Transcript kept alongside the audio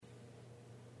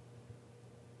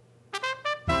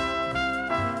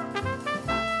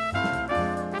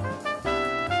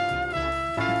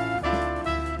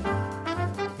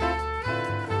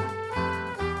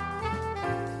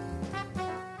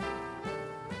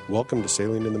Welcome to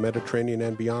Sailing in the Mediterranean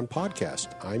and Beyond podcast.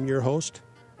 I'm your host.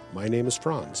 My name is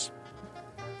Franz.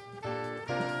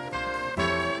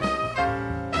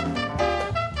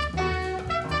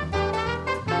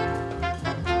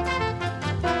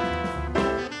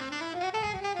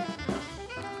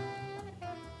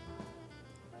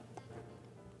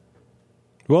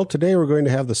 Well, today we're going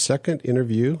to have the second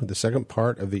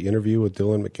part of the interview with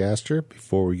Dylan McGaster.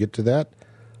 Before we get to that,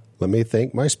 let me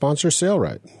thank my sponsor,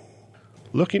 Sailrite.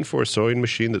 Looking for a sewing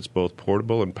machine that's both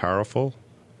portable and powerful?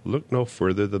 Look no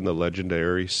further than the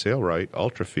legendary Sailrite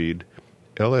UltraFeed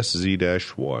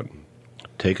LSZ-1.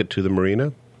 Take it to the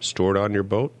marina, store it on your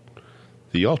boat.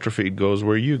 The UltraFeed goes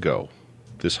where you go.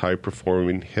 This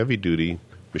high-performing, heavy-duty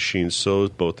machine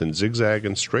sews both in zigzag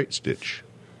and straight stitch.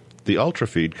 The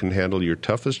UltraFeed can handle your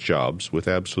toughest jobs with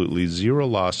absolutely zero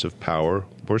loss of power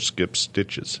or skip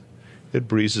stitches. It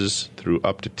breezes through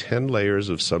up to 10 layers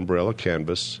of Sunbrella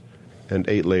canvas and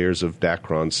 8 layers of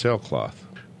Dacron sailcloth.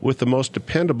 With the most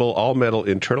dependable all-metal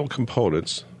internal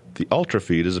components, the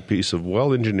UltraFeed is a piece of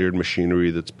well-engineered machinery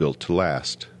that's built to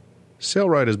last.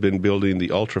 Sailrite has been building the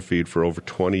UltraFeed for over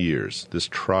 20 years. This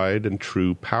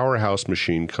tried-and-true powerhouse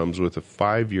machine comes with a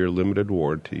 5-year limited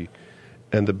warranty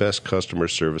and the best customer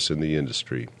service in the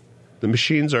industry. The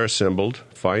machines are assembled,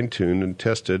 fine-tuned, and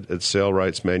tested at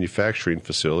Sailrite's manufacturing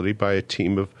facility by a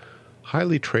team of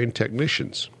highly trained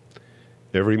technicians.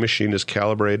 Every machine is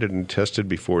calibrated and tested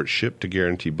before it's shipped to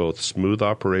guarantee both smooth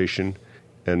operation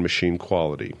and machine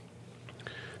quality.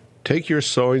 Take your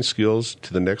sewing skills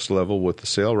to the next level with the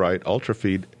Sailrite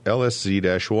UltraFeed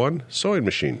LSZ-1 sewing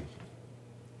machine.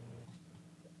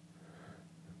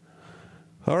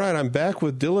 All right, I'm back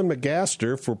with Dylan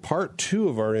McGaster for part 2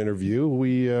 of our interview.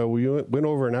 We went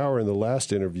over an hour in the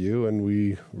last interview, and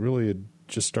we really had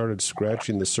just started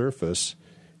scratching the surface,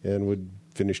 and we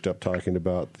finished up talking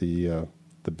about the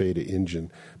Beta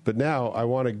engine. But now I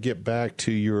want to get back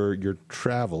to your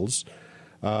travels.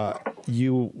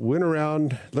 You went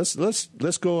around.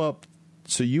 Let's go up.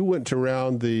 So you went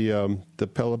around the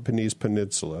Peloponnese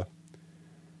Peninsula.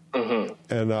 Mm-hmm.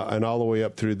 And all the way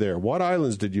up through there. What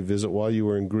islands did you visit while you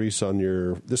were in Greece on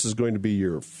your... This is going to be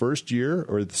your first year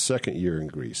or the second year in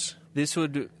Greece? This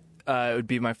would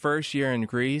be my first year in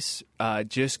Greece,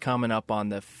 just coming up on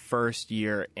the first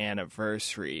year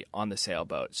anniversary on the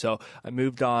sailboat. So I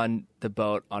moved on the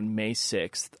boat on May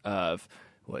 6th of...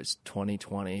 was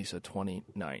 2020, so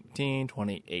 2019,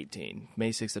 2018. May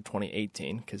 6th of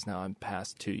 2018, because now I'm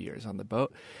past 2 years on the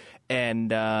boat.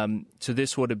 And so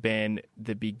this would have been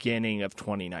the beginning of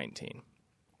 2019.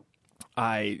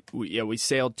 We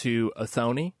sailed to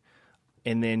Othoni,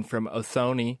 and then from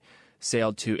Othoni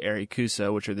sailed to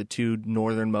Arequipa, which are the two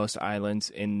northernmost islands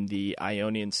in the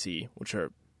Ionian Sea, which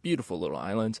are beautiful little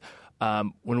islands.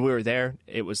 When we were there,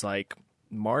 it was like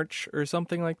March or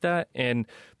something like that, and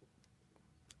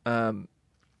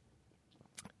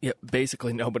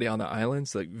basically nobody on the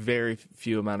islands, like very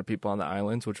few amount of people on the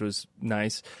islands, which was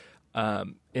nice.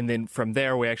 And then from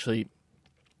there, we actually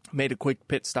made a quick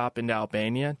pit stop into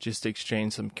Albania just to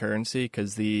exchange some currency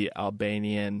because the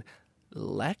Albanian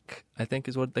lek, I think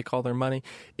is what they call their money,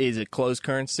 is a closed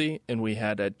currency, and we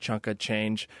had a chunk of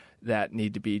change that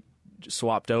needed to be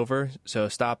swapped over. So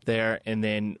stopped there and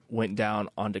then went down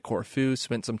onto Corfu,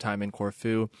 spent some time in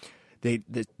Corfu.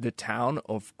 The town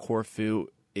of Corfu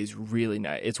is really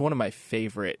nice. It's one of my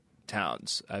favorite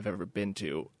towns I've ever been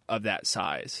to of that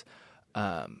size.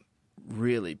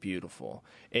 Really beautiful.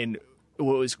 And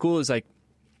what was cool is like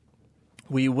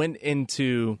we went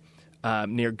into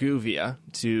near Guvia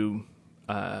to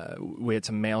we had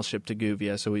some mail shipped to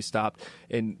Guvia, so we stopped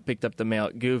and picked up the mail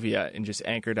at Guvia and just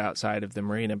anchored outside of the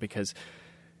marina because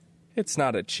it's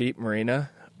not a cheap marina.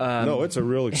 No, it's a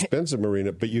real expensive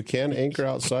marina, but you can anchor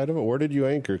outside of it. Where did you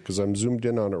anchor? Because I'm zoomed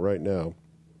in on it right now.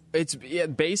 It's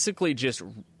basically just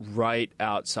right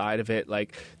outside of it.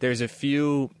 Like there's a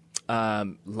few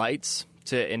lights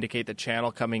to indicate the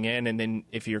channel coming in, and then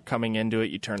if you're coming into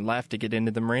it, you turn left to get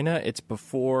into the marina. It's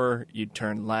before you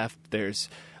turn left. There's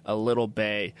a little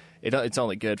bay. It's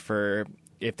only good for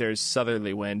if there's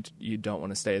southerly wind. You don't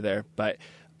want to stay there, but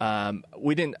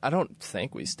we didn't. I don't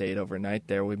think we stayed overnight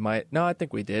there. We might. No, I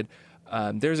think we did.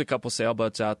 There's a couple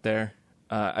sailboats out there.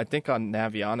 I think on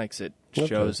Navionics it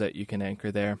shows that you can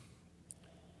anchor there.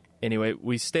 Anyway,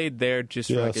 we stayed there just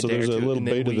for like a day or two. Yeah, so there's a little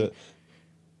bay to the...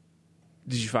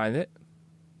 Did you find it?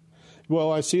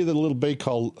 Well, I see the little bay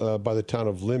called by the town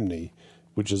of Limni,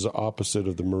 which is opposite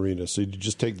of the marina. So you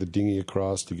just take the dinghy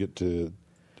across to get to,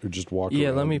 or just walk around. Yeah,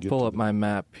 let me pull up my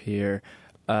map here.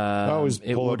 I always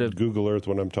pull up Google Earth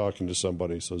when I'm talking to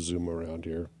somebody, so zoom around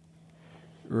here.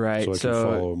 Right. So I can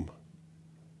follow them.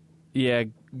 Yeah,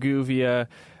 Guvia.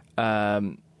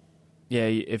 Yeah,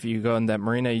 if you go in that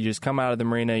marina, you just come out of the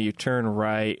marina, you turn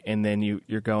right, and then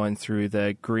you're going through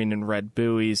the green and red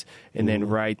buoys, and then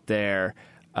right there,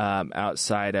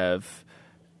 outside of,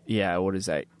 what is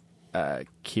that,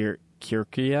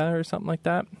 Kirkia or something like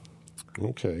that?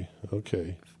 Okay.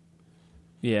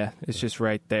 Yeah, it's just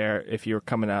right there. If you're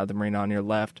coming out of the marina on your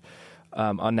left,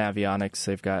 on Navionics,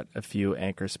 they've got a few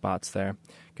anchor spots there.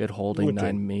 Good holding,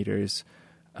 9 meters.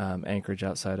 Anchorage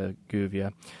outside of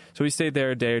Guvia. So we stayed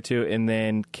there a day or two and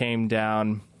then came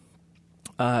down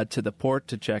to the port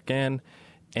to check in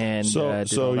and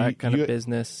did all that kind of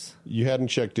business. You hadn't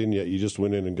checked in yet. You just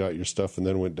went in and got your stuff and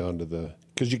then went down to the...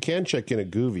 Because you can check in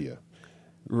at Guvia.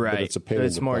 Right. But it's a pain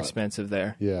in the more butt. expensive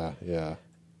there. Yeah.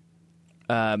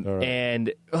 Right.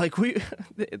 And like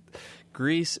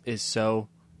Greece is so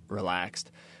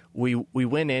relaxed. We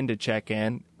went in to check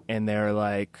in and they're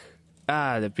like...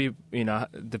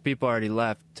 the people already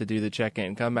left to do the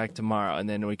check-in. Come back tomorrow, and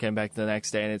then we came back the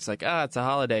next day, and it's like, it's a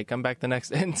holiday. Come back the next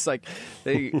day. And it's like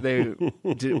they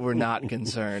were not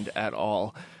concerned at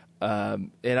all.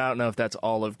 And I don't know if that's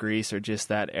all of Greece or just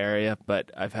that area,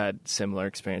 but I've had similar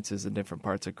experiences in different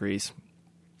parts of Greece.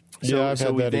 I've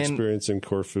had that experience in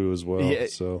Corfu as well. Yeah,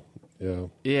 so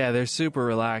they're super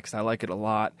relaxed. I like it a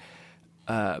lot.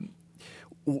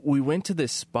 We went to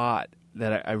this spot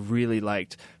that I really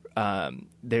liked.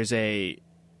 There's a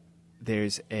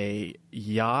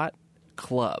yacht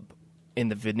club in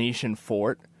the Venetian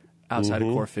fort outside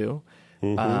of Corfu.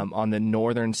 On the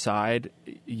northern side,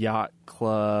 yacht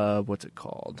club. What's it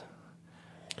called?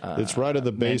 It's right at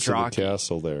the base Mandrake. of the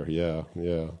castle there.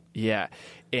 Yeah.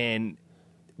 And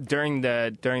during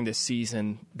the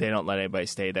season, they don't let anybody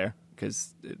stay there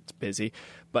because it's busy.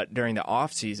 But during the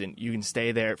off season, you can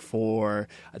stay there for,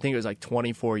 I think it was like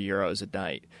 24 euros a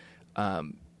night.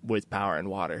 With power and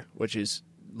water, which is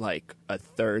like a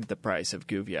third the price of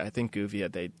Guvia. I think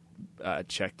Guvia, they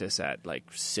checked us at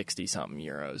like 60-something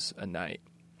euros a night.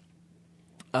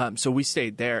 So we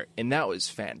stayed there, and that was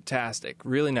fantastic.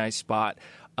 Really nice spot.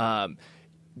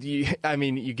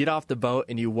 You get off the boat,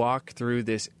 and you walk through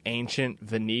this ancient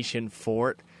Venetian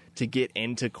fort to get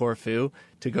into Corfu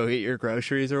to go get your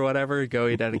groceries or whatever, go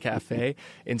eat at a cafe.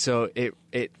 And so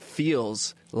it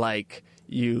feels like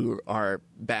you are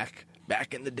back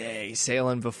in the day,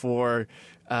 sailing before,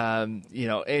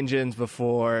 engines,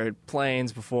 before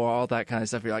planes, before all that kind of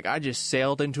stuff. You're like, I just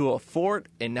sailed into a fort,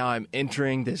 and now I'm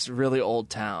entering this really old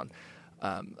town.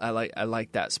 I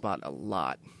like that spot a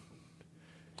lot.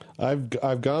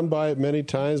 I've gone by it many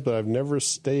times, but I've never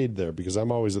stayed there because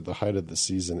I'm always at the height of the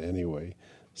season anyway.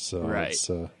 So right.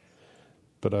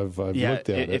 But I've looked at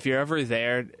it. If you're ever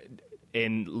there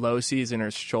in low season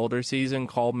or shoulder season,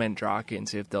 call Mandrake and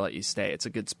see if they'll let you stay. It's a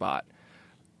good spot.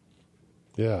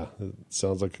 Yeah, it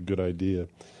sounds like a good idea.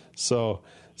 So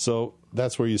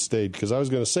that's where you stayed. Because I was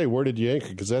going to say, where did you anchor?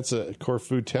 Because that's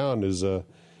Corfu town is an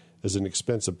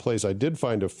expensive place. I did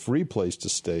find a free place to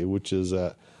stay, which is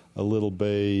at a little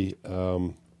bay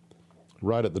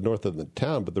right at the north of the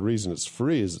town. But the reason it's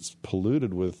free is it's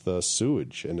polluted with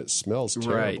sewage and it smells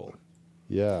terrible. Right.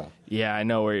 Yeah. Yeah, I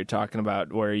know where you're talking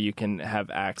about, where you can have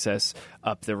access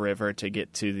up the river to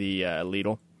get to the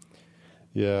Lidl.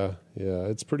 Yeah,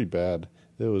 it's pretty bad.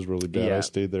 It was really bad. Yeah. I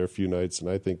stayed there a few nights, and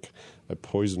I think I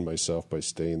poisoned myself by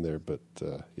staying there. But,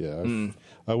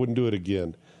 I wouldn't do it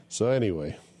again. So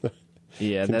anyway.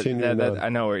 Yeah, I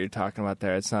know what you're talking about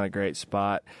there. It's not a great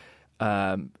spot.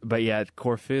 But yeah, at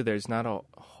Corfu, there's not a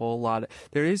whole lot.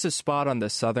 There is a spot on the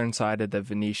southern side of the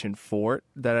Venetian fort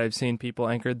that I've seen people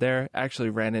anchored there. Actually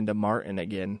ran into Martin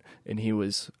again, and he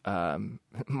was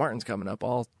Martin's coming up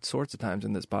all sorts of times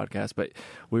in this podcast, but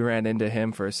we ran into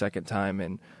him for a second time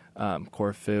in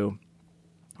Corfu.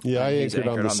 Yeah, I anchored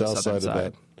on the south side of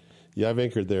that. Yeah, I've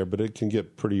anchored there, but it can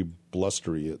get pretty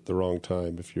blustery at the wrong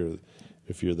time if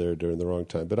you're there during the wrong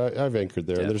time. But I've anchored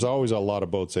there. There's always a lot of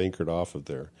boats anchored off of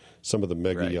there. Some of the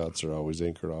mega yachts are always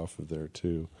anchored off of there,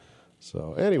 too.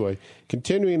 So anyway,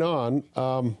 continuing on,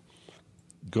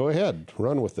 go ahead,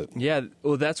 run with it. Yeah,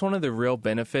 well, that's one of the real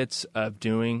benefits of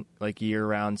doing like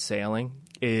year-round sailing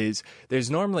is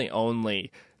there's normally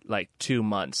only like 2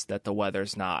 months that the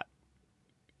weather's not,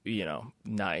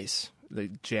 nice,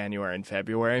 like January and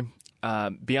February.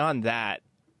 Beyond that,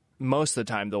 most of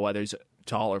the time the weather's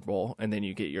tolerable, and then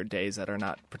you get your days that are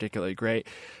not particularly great.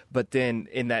 But then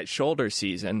in that shoulder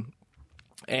season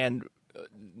and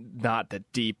not the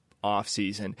deep off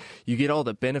season, you get all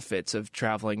the benefits of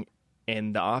traveling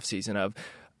in the off season of,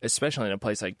 especially in a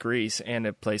place like Greece and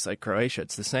a place like Croatia.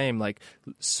 It's the same, like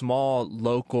small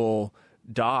local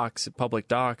docks, public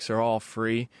docks are all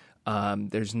free.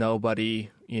 There's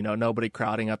nobody, nobody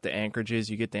crowding up the anchorages.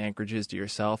 You get the anchorages to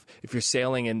yourself. If you're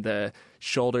sailing in the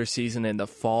shoulder season in the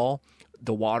fall,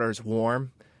 the water's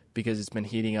warm because it's been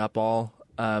heating up all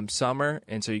summer,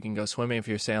 and so you can go swimming. If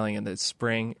you're sailing in the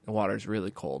spring, the water's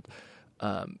really cold.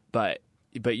 But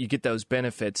you get those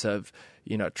benefits of,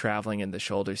 traveling in the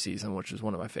shoulder season, which is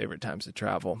one of my favorite times to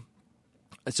travel.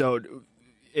 So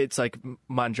it's like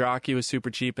Mandrake was super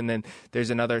cheap, and then there's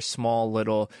another small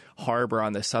little harbor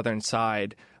on the southern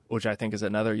side, which I think is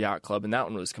another yacht club, and that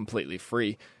one was completely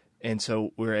free. And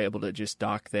so we were able to just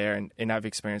dock there, and I've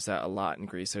experienced that a lot in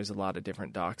Greece. There's a lot of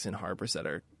different docks and harbors that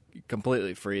are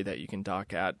completely free that you can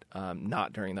dock at,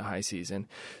 not during the high season.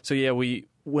 So yeah, we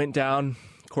went down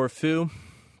Corfu,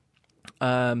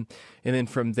 and then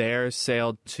from there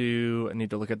sailed to, I need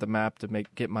to look at the map to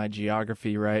get my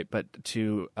geography right, but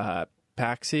to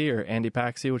Paxi or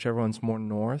Antipaxi, whichever one's more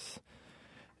north.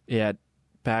 Yeah,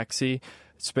 Paxi.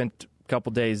 Spent a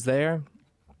couple days there,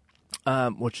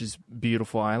 which is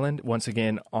beautiful island. Once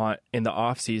again, in the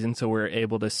off season, so we're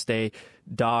able to stay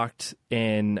docked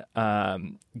in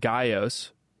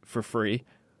Gaios for free,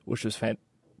 which was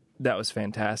that was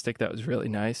fantastic. That was really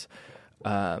nice.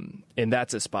 And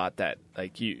that's a spot that I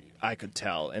could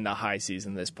tell in the high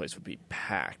season this place would be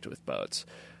packed with boats.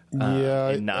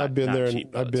 I've been there.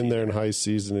 I've been there in high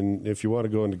season, and if you want to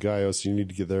go into Gaios, you need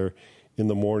to get there in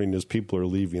the morning as people are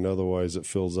leaving. Otherwise, it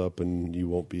fills up, and you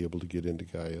won't be able to get into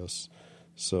Gaios.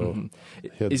 So,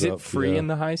 is it free in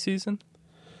the high season?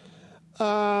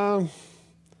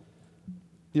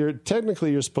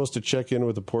 You're supposed to check in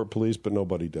with the port police, but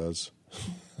nobody does.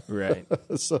 Right.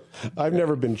 So I've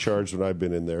never been charged when I've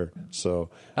been in there.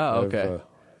 So. Oh, okay.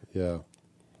 Yeah.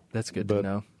 That's good to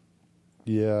know.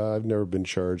 Yeah, I've never been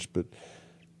charged, but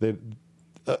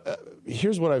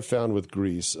here's what I've found with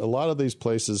Greece. A lot of these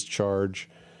places charge,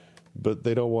 but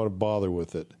they don't want to bother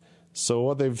with it. So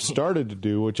what they've started to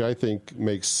do, which I think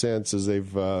makes sense, is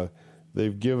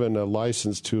they've given a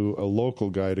license to a local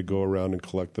guy to go around and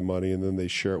collect the money, and then they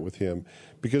share it with him.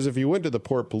 Because if you went to the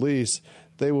port police,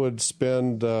 they would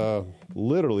spend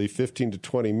literally 15 to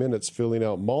 20 minutes filling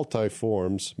out multiple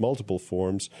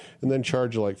forms, and then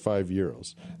charge you like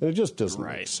 €5. And it just doesn't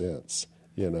make sense,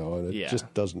 and it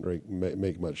just doesn't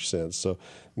make much sense. So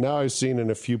now I've seen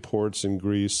in a few ports in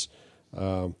Greece,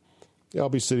 I'll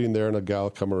be sitting there and a guy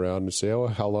will come around and say, "Oh,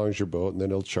 how long is your boat?" And then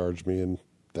he'll charge me, and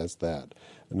that's that.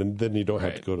 And then you don't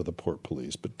have to go to the port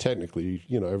police. But technically,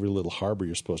 every little harbor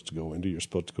you're supposed to go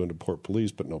into port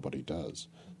police, but nobody does.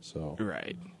 So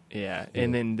right, yeah.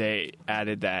 And then they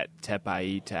added that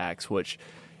Tepai tax, which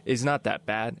is not that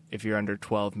bad if you're under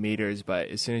 12 meters, but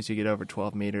as soon as you get over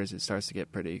 12 meters, it starts to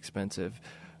get pretty expensive.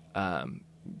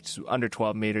 So under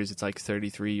 12 meters, it's like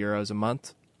 €33 a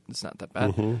month. It's not that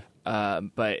bad. Mm-hmm.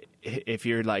 But if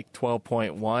you're like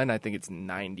 12.1, I think it's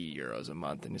 €90 a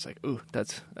month, and it's like, ooh,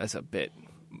 that's a bit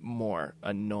more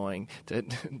annoying to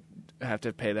have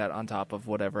to pay that on top of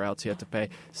whatever else you have to pay.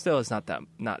 Still, it's not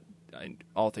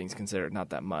all things considered,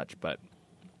 not that much. But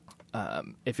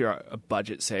if you're a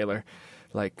budget sailor,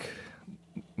 like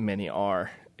many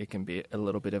are, it can be a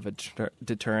little bit of a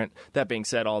deterrent. That being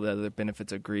said, all the other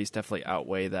benefits of Greece definitely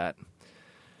outweigh that.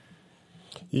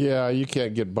 Yeah, you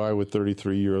can't get by with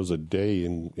 €33 a day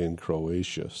in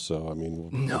Croatia. So, I mean,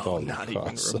 no, not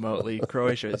even remotely.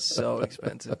 Croatia is so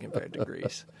expensive compared to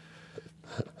Greece.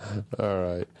 All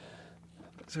right.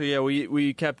 So, yeah,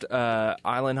 we kept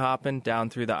island hopping down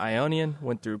through the Ionian,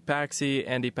 went through Paxi,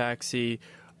 Antipaxi,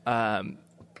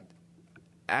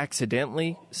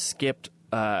 accidentally skipped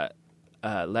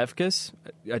Lefkis.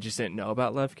 I just didn't know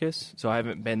about Lefkis, so I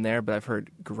haven't been there, but I've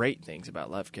heard great things about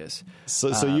Lefkis.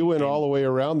 So you went all the way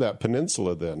around that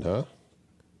peninsula then, huh?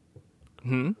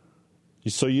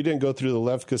 So you didn't go through the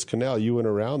Lefkis Canal. You went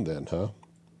around then, huh?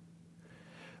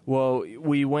 Well,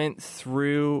 we went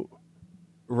through...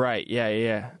 Right,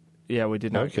 yeah. Yeah, we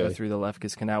did not go through the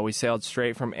Lefkis Canal. We sailed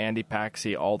straight from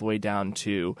Antipaxi all the way down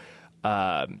to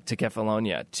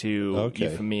Kefalonia, to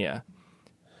Euphemia.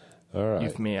 All right.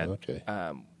 Euphemia,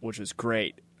 which was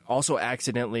great. Also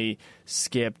accidentally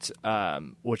skipped,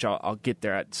 which I'll get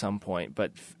there at some point,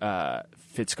 but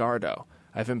Fitzcardo.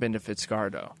 I haven't been to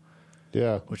Fitzcardo.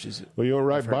 Yeah. Which is... Well, you went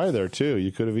right by there, too.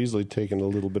 You could have easily taken a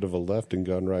little bit of a left and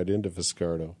gone right into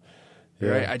Fitzcardo. Yeah.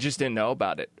 Right. I just didn't know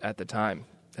about it at the time.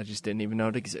 I just didn't even know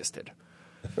it existed.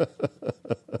 All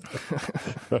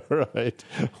right.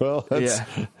 Well,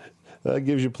 that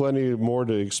gives you plenty more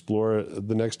to explore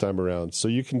the next time around. So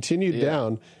you continued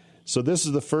down. So this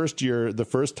is the first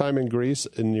time in Greece,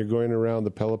 and you're going around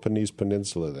the Peloponnese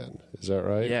Peninsula then. Is that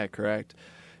right? Yeah, correct.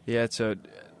 Yeah, so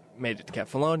made it to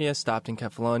Kefalonia, stopped in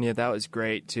Kefalonia. That was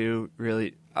great, too.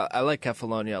 Really, I like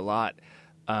Kefalonia a lot.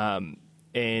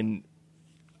 and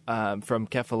from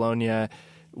Kefalonia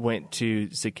went to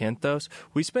Zakynthos.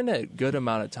 We spent a good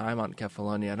amount of time on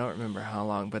Kefalonia. I don't remember how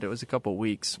long, but it was a couple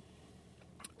weeks.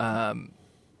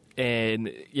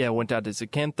 And yeah, went down to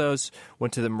Zakynthos,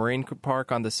 went to the marine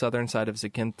park on the southern side of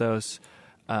Zakynthos.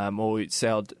 Well, we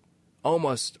sailed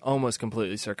almost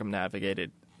completely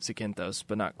circumnavigated Zakynthos,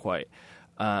 but not quite.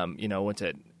 Went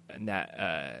to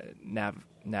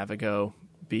Navigo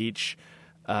Beach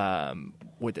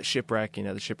with the shipwreck,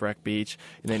 the shipwreck beach,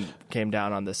 and then came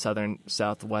down on the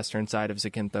southwestern side of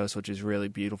Zakynthos, which is really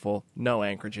beautiful. No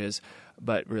anchorages,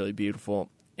 but really beautiful.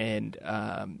 And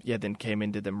then came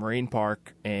into the marine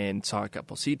park and saw a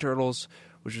couple sea turtles,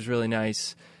 which was really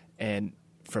nice. And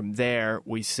from there,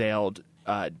 we sailed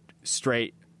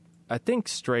straight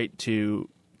to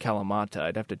Kalamata.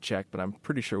 I'd have to check, but I'm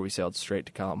pretty sure we sailed straight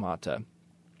to Kalamata.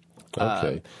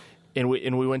 Okay. And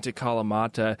we went to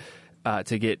Kalamata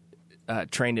to get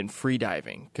trained in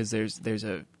freediving, because there's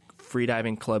a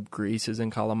freediving club, Greece is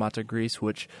in Kalamata, Greece,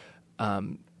 which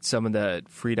some of the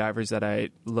freedivers that I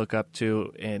look up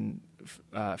to and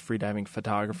freediving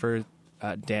photographer,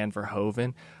 Dan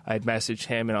Verhoeven, I had messaged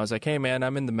him and I was like, hey man,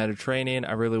 I'm in the Mediterranean.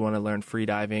 I really want to learn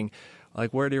freediving.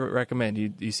 Like, where do you recommend?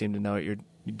 You seem to know what you're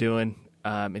doing.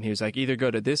 And he was like, either go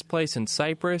to this place in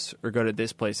Cyprus or go to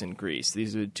this place in Greece.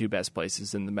 These are the two best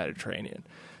places in the Mediterranean.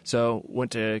 So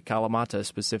went to Kalamata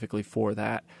specifically for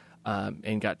that,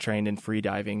 and got trained in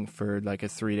freediving for like a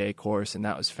 3-day course, and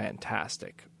that was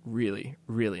fantastic. Really,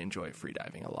 really enjoy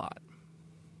freediving a lot.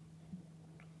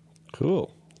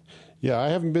 Cool. Yeah, I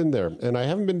haven't been there, and I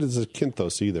haven't been to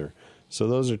Zakynthos either. So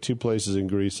those are two places in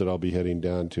Greece that I'll be heading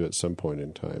down to at some point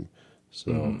in time.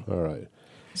 So, all right.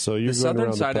 So you're the going southern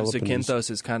around side the of Peloponnese. Zakynthos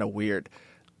is kind of weird,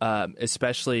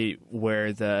 especially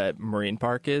where the marine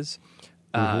park is.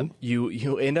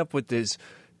 You end up with this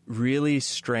really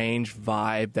strange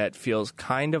vibe that feels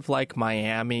kind of like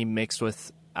Miami mixed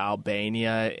with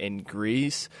Albania and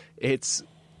Greece. It's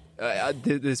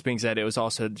this being said, it was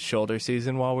also shoulder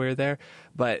season while we were there,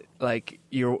 but like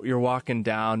you're walking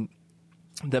down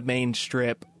the main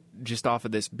strip just off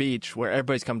of this beach where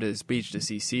everybody's come to this beach to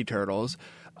see sea turtles.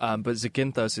 But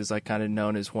Zakynthos is like kind of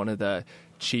known as one of the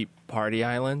cheap party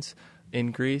islands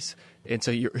in Greece. And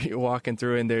so you're walking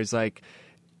through and there's like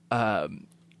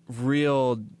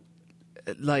real,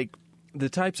 like the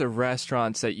types of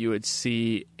restaurants that you would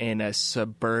see in a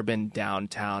suburban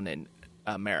downtown in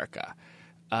America.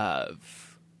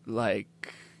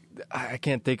 Like, I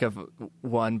can't think of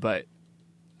one, but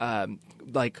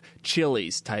like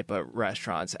Chili's type of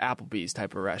restaurants, Applebee's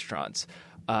type of restaurants,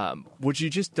 which you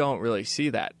just don't really see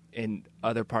that in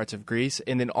other parts of Greece.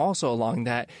 And then also along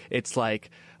that, it's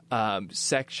like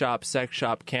sex shop,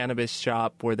 cannabis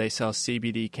shop where they sell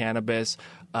CBD cannabis,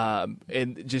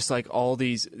 and just like all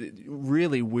these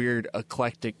really weird,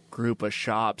 eclectic group of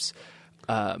shops.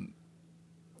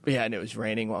 Yeah, and it was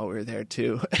raining while we were there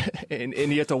too, and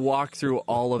you have to walk through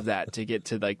all of that to get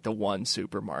to like the one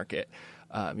supermarket.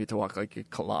 You have to walk like a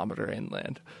kilometer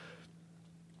inland.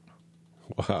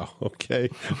 Wow. Okay.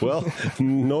 Well,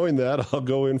 knowing that, I'll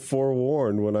go in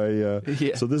forewarned when I.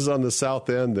 Yeah. So this is on the south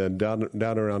end, then down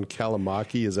around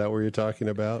Kalamaki. Is that where you're talking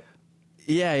about?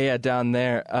 Yeah, down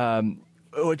there,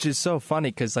 which is so funny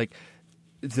because like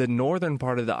the northern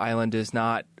part of the island does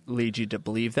not lead you to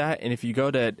believe that, and if you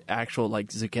go to actual like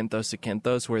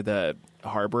Zakynthos, where the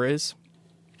harbor is,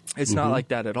 it's not like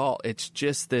that at all. It's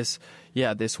just this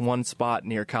one spot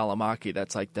near Kalamaki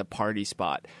that's like the party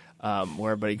spot.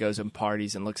 Where everybody goes and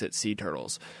parties and looks at sea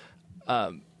turtles,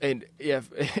 and yeah,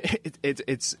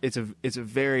 it's a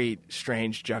very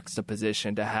strange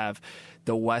juxtaposition to have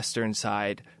the western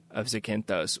side of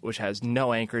Zakynthos, which has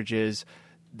no anchorages.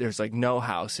 There's like no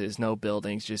houses, no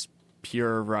buildings, just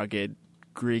pure rugged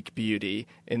Greek beauty,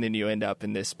 and then you end up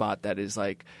in this spot that is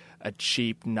like a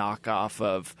cheap knockoff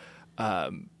of.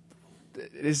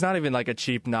 It's not even like a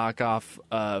cheap knockoff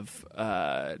of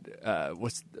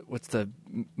what's the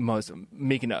most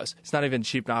Mykonos. It's not even a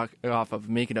cheap knockoff of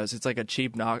Mykonos. It's like a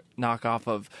cheap knockoff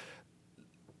of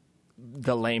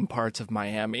the lame parts of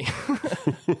Miami.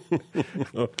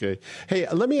 Okay. Hey,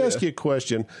 let me ask you a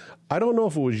question. I don't know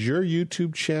if it was your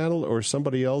YouTube channel or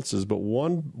somebody else's, but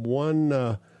one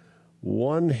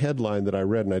headline that I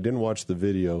read, and I didn't watch the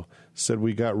video, said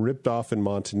we got ripped off in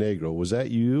Montenegro. Was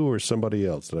that you or somebody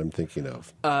else that I'm thinking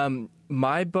of?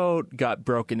 My boat got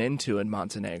broken into in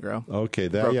Montenegro. Okay, you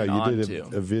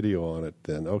did a video on it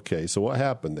then. Okay, so what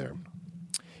happened there?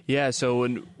 Yeah, so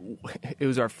when it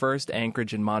was our first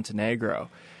anchorage in Montenegro,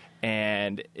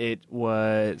 and it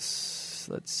was,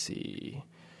 let's see,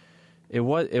 it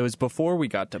was before we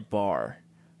got to Bar.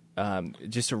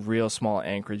 just a real small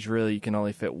anchorage. Really, you can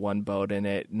only fit one boat in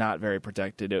it. Not very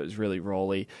protected. It was really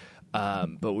rolly.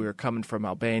 But we were coming from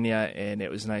Albania, and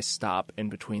it was a nice stop in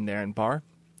between there and Bar.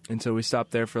 And so we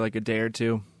stopped there for like a day or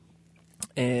two.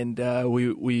 And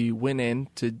we went in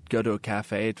to go to a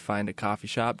cafe to find a coffee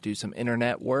shop, do some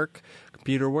internet work,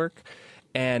 computer work.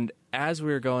 And as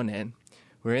we were going in,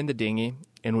 we were in the dinghy,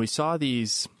 and we saw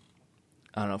these,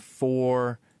 I don't know,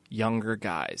 4 younger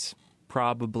guys,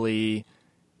 probably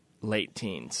late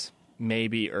teens,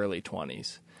 maybe early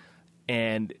 20s.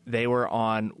 And they were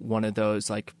on one of those,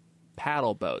 like,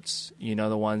 paddle boats, you know,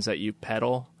 the ones that you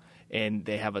pedal, and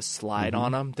they have a slide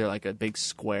on them. They're like a big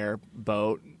square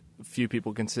boat. A few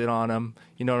people can sit on them.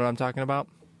 You know what I'm talking about?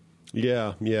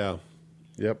 Yeah. Yep.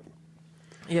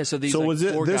 Yeah, so these So like, was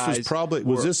it? 4 This guys was probably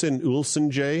were, was this in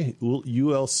Ulcinj,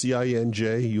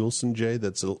 Ulcinj,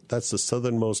 Ulcinj? That's the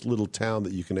southernmost little town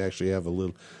that you can actually have a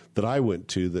little that I went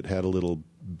to that had a little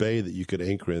bay that you could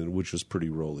anchor in, which was pretty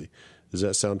rolly. Does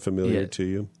that sound familiar to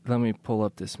you? Let me pull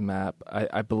up this map.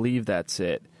 I believe that's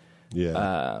it.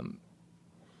 Yeah.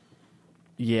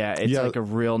 Yeah, it's like a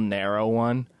real narrow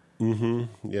one.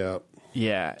 Mm-hmm. Yeah.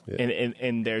 Yeah.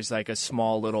 And there's like a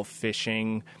small little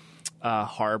fishing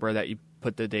harbor that you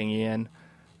put the dinghy in.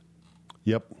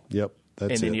 Yep. That's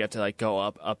and then it. you have to like go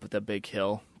up the big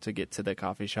hill to get to the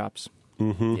coffee shops.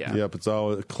 Mm-hmm. Yeah. Yep. It's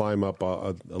all a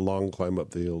long climb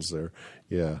up the hills there.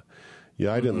 Yeah.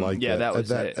 I didn't like that. Yeah, that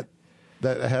was it.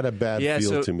 That had a bad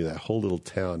feel so, to me. That whole little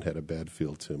town had a bad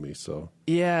feel to me. So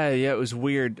yeah, it was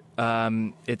weird.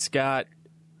 It's got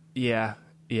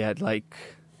like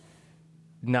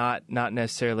not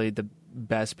necessarily the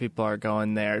best people are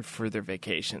going there for their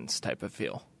vacations type of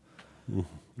feel.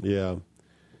 Yeah.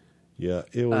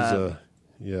 It was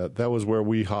that was where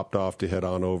we hopped off to head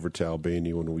on over to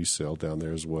Albania when we sailed down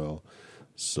there as well.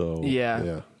 So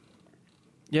yeah,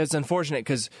 it's unfortunate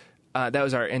because that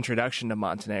was our introduction to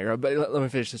Montenegro. But let me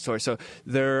finish the story. So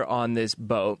they're on this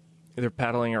boat, they're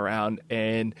paddling around,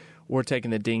 and we're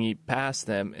taking the dinghy past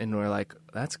them, and we're like,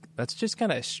 that's just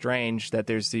kind of strange that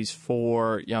there's these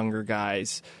 4 younger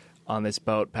guys on this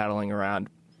boat paddling around.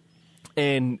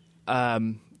 And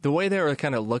the way they were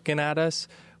kind of looking at us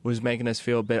was making us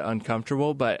feel a bit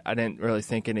uncomfortable, but I didn't really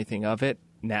think anything of it.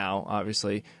 Now,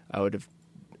 obviously, I would have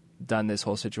done this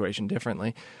whole situation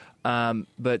differently.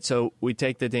 But so we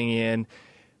take the dinghy in,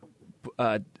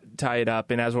 tie it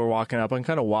up, and as we're walking up, I'm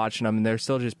kind of watching them, and they're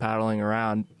still just paddling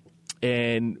around.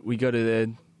 And we go to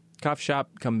the coffee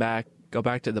shop, go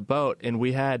back to the boat, and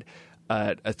we had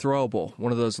a throwable,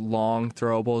 one of those long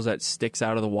throwables that sticks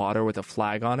out of the water with a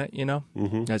flag on it, you know?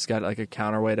 Mm-hmm. It's got like a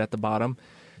counterweight at the bottom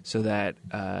so that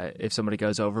if somebody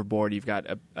goes overboard, you've got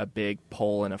a big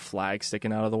pole and a flag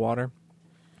sticking out of the water.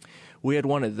 We had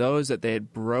one of those that they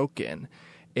had broken,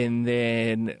 and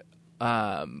then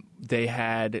they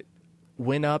had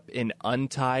went up and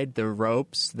untied the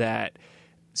ropes that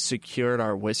secured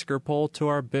our whisker pole to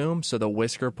our boom. So the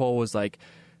whisker pole was like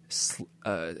swinging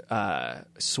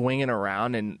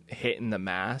around and hitting the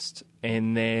mast.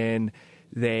 And then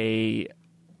they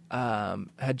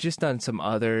had just done some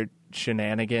other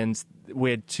shenanigans.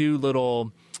 We had 2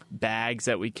 little bags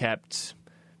that we kept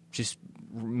just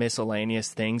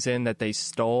miscellaneous things in that they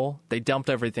stole. They dumped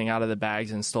everything out of the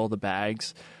bags and stole the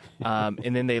bags.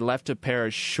 And then they left a pair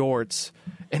of shorts,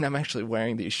 and I'm actually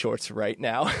wearing these shorts right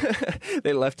now.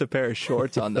 They left a pair of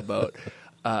shorts on the boat.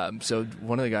 So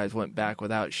one of the guys went back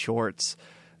without shorts.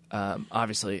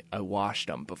 Obviously, I washed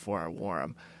them before I wore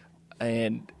them.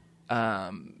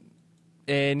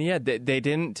 And yeah, they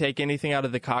didn't take anything out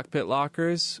of the cockpit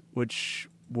lockers, which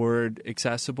were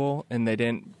accessible. And they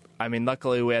didn't,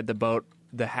 luckily we had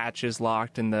the hatches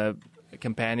locked and the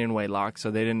companionway locked,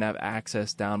 so they didn't have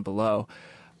access down below.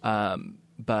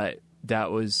 But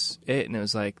that was it, and it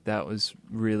was like, that was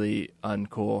really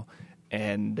uncool,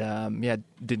 and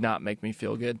did not make me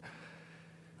feel good.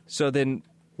 So then,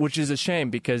 which is a shame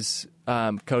because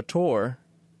KOTOR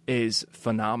is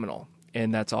phenomenal,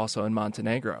 and that's also in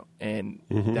Montenegro, and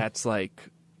that's like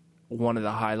one of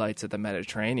the highlights of the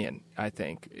Mediterranean, I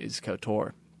think, is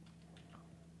KOTOR.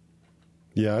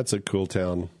 Yeah, it's a cool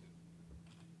town.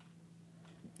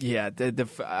 Yeah,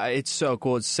 it's so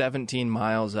cool. It's 17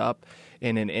 miles up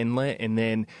in an inlet, and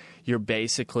then you're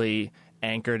basically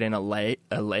anchored in a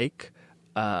lake,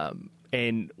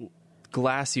 and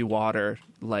glassy water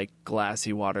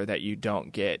that you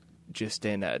don't get just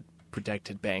in a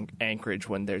protected anchorage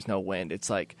when there's no wind. It's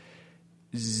like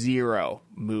zero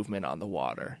movement on the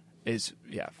water. Is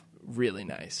really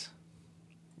nice.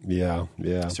 Yeah.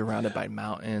 Surrounded by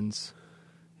mountains.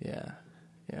 Yeah.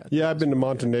 I've been to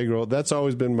Montenegro. That's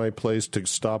always been my place to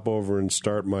stop over and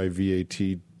start my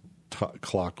VAT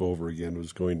clock over again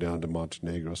was going down to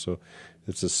Montenegro. So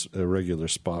it's a regular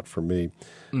spot for me.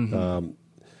 Mm-hmm.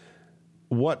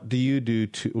 What do you do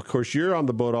of course, you're on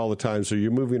the boat all the time, so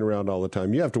you're moving around all the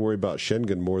time. You have to worry about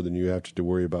Schengen more than you have to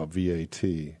worry about VAT.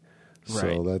 So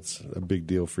right. That's a big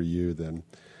deal for you then.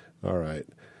 All right.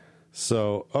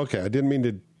 So, okay, I didn't mean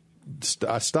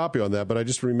to stop you on that, but I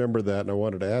just remembered that, and I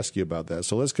wanted to ask you about that.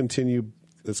 So let's continue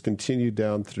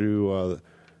down through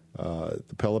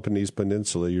the Peloponnese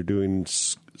Peninsula. You're doing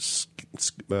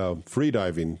free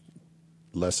diving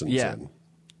lessons. Yeah,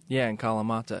 in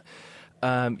Kalamata.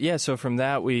 So from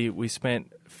that, we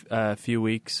spent a few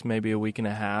weeks, maybe a week and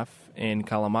a half in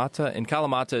Kalamata. And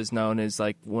Kalamata is known as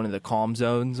like one of the calm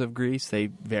zones of Greece. They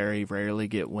very rarely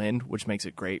get wind, which makes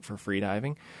it great for free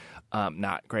diving.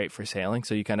 Not great for sailing,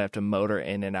 so you kind of have to motor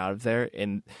in and out of there.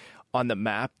 And on the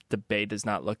map, the bay does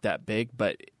not look that big,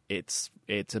 but it's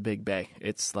a big bay.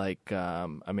 It's like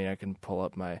I can pull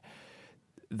up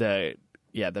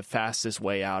the fastest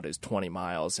way out is 20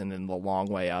 miles, and then the long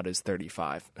way out is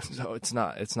 35. So it's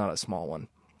not a small one.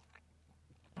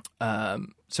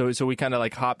 So we kind of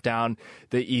like hopped down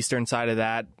the eastern side of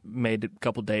that, made a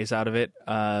couple days out of it,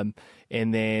 and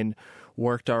then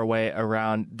worked our way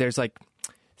around. There's like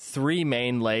 3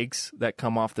 main legs that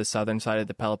come off the southern side of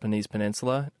the Peloponnese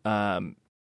Peninsula. All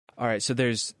right, so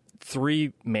there's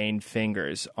 3 main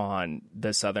fingers on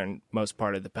the southernmost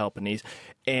part of the Peloponnese,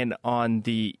 and on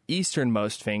the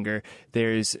easternmost finger,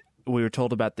 we were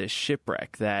told about this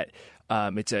shipwreck that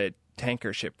it's a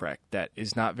tanker shipwreck that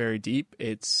is not very deep.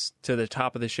 It's to the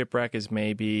top of the shipwreck is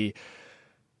maybe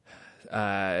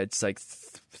it's like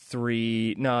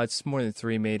it's more than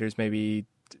 3 meters, maybe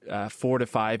 4 to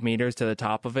 5 meters to the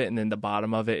top of it, and then the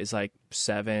bottom of it is like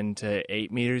 7 to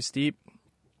 8 meters deep.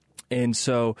 And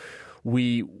so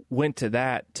we went to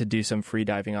that to do some free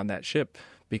diving on that ship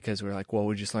because we were like, well,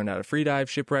 we just learned how to free dive,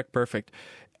 shipwreck, perfect.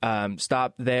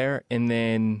 Stopped there and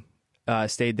then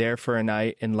stayed there for a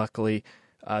night, and luckily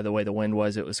the way the wind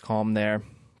was, it was calm there.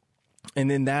 And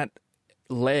then that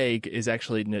leg is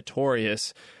actually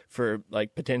notorious for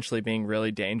like potentially being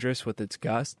really dangerous with its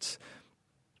gusts.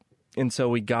 And so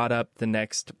we got up the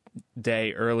next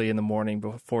day early in the morning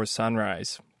before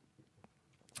sunrise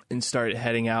and started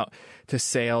heading out to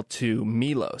sail to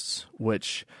Milos,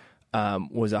 which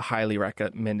was a highly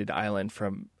recommended island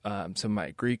from some of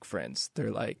my Greek friends.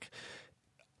 They're like,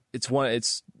 it's one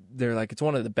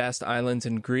of the best islands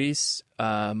in Greece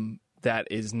that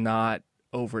is not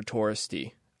over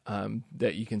touristy,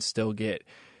 that you can still get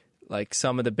like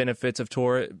some of the benefits of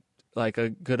like a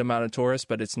good amount of tourists,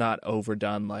 but it's not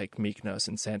overdone like Mykonos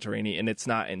and Santorini, and it's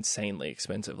not insanely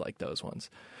expensive like those ones.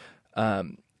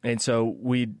 And so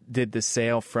we did the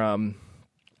sail from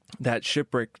that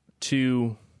shipwreck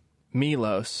to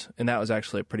Milos, and that was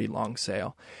actually a pretty long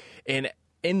sail. And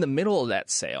in the middle of that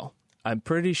sail, I'm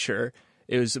pretty sure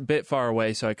it was a bit far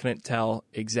away, so I couldn't tell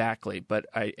exactly, but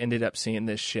I ended up seeing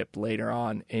this ship later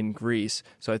on in Greece.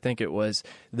 So I think it was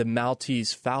the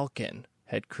Maltese Falcon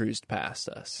had cruised past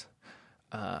us,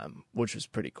 which was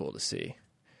pretty cool to see.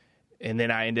 And then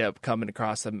I ended up coming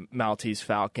across the Maltese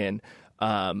Falcon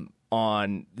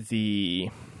on the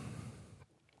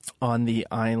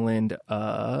island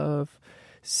of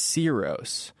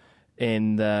Syros,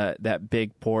 in that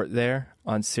big port there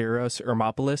on Syros,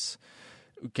 Hermopolis.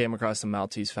 We came across the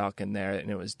Maltese Falcon there,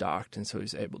 and it was docked, and so he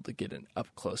was able to get an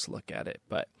up-close look at it.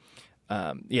 But,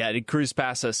 it cruised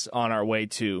past us on our way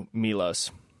to Milos.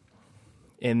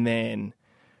 And then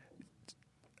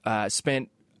spent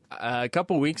a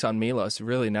couple weeks on Milos.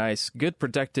 Really nice. Good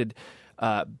protected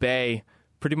bay,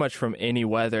 pretty much from any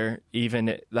weather.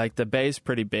 Even, like, the bay's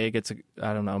pretty big. It's,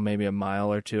 maybe a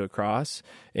mile or 2 across.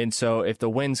 And so if the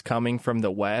wind's coming from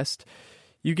the west,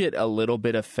 you get a little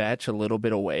bit of fetch, a little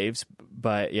bit of waves,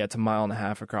 but it's a 1.5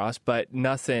 miles across, but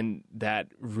nothing that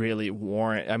really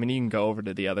warrant. I mean, you can go over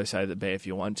to the other side of the bay if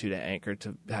you want to anchor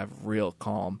to have real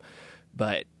calm,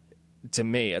 but to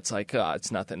me, it's like,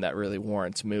 it's nothing that really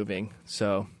warrants moving.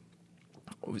 So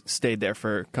we stayed there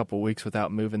for a couple of weeks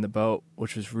without moving the boat,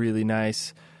 which was really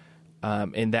nice.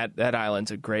 And that island's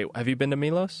a great. Have you been to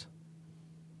Milos?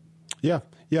 Yeah.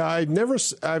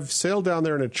 I've sailed down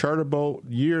there in a charter boat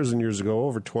years and years ago,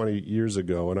 over 20 years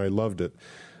ago, and I loved it.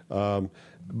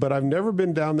 But I've never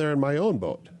been down there in my own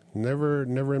boat. Never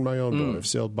in my own boat. I've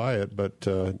sailed by it, but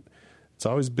it's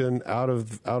always been out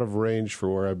of range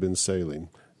for where I've been sailing.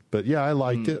 But yeah, I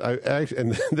liked it.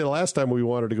 And the last time we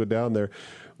wanted to go down there,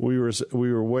 we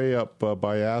were way up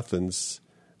by Athens.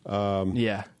 And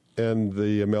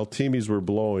the Meltemes were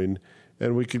blowing.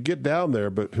 And we could get down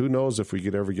there, but who knows if we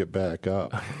could ever get back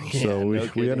up. So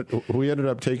we ended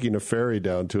up taking a ferry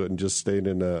down to it and just stayed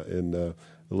in a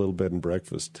a little bed and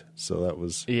breakfast. So that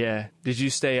was Yeah. Did you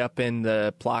stay up in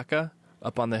the Plaka,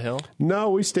 up on the hill? no.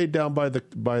 We stayed down by the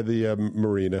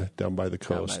marina, down by the Down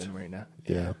by coast. the marina.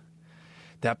 Yeah.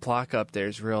 That Plaka up there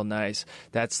is real nice.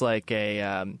 That's like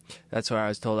that's where I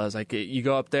was told. I was like, you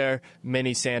go up there,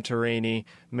 mini Santorini,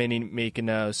 mini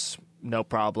Mykonos, no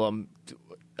problem.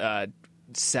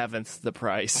 Seventh the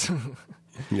price.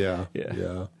 Yeah.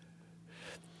 Yeah.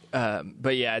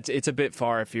 But yeah, it's a bit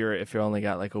far if you're only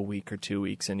got like a week or 2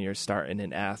 weeks and you're starting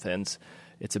in Athens.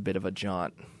 It's a bit of a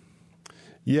jaunt.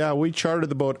 Yeah, we chartered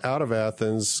the boat out of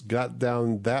Athens, got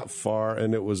down that far,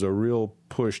 and it was a real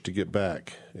push to get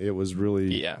back. It was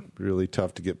really, really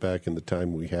tough to get back in the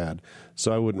time we had.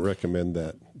 So I wouldn't recommend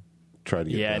that. Try to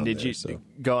get down and did there, you so.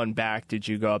 going back? Did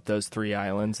you go up those 3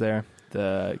 islands there?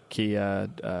 The Keithnos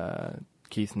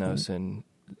and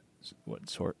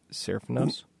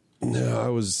Syrphnos? No, I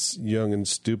was young and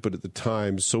stupid at the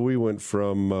time, so we went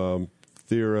from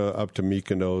Thera up to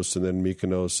Mykonos, and then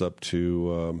Mykonos up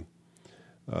to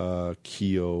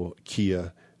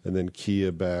Kia, and then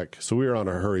Kia back. So we were on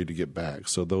a hurry to get back.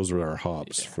 So those were our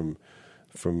hops from.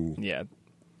 Yeah.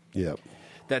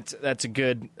 That's a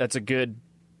good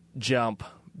jump,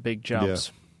 big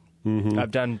jumps. Yeah. Mm-hmm.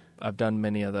 I've done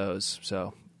many of those,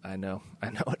 so I know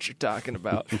what you're talking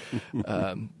about.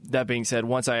 That being said,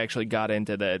 once I actually got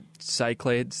into the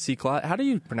Cyclades, how do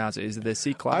you pronounce it? Is it the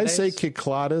Cyclades? I say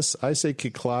Cyclades.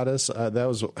 That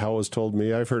was how it was told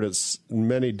me. I've heard it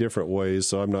many different ways,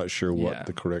 so I'm not sure what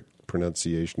the correct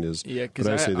pronunciation is. Yeah, because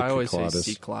I always say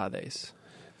Cyclades.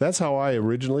 That's how I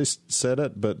originally said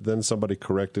it, but then somebody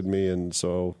corrected me, and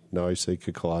so now I say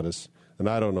Cyclades, and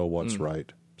I don't know what's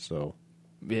right. So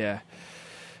yeah.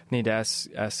 Need to ask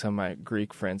some of my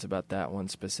Greek friends about that one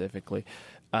specifically.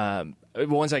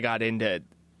 Once I got into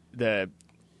the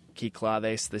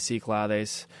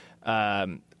Cyclades,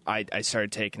 I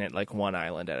started taking it like one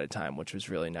island at a time, which was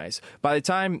really nice. By the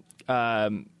time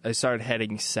I started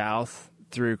heading south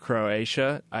through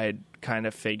Croatia, I had kind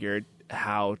of figured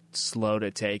how slow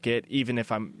to take it, even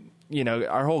if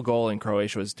our whole goal in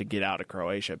Croatia was to get out of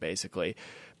Croatia, basically.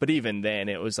 But even then,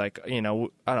 it was like, I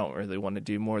don't really want to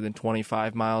do more than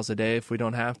 25 miles a day if we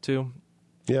don't have to.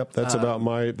 Yep, that's about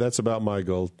my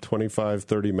goal, 25,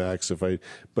 30 max.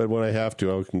 But when I have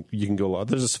to, you can go long.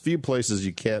 There's a few places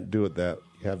you can't do it that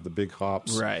you have the big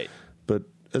hops. Right. But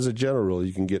as a general rule,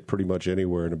 you can get pretty much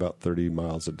anywhere in about 30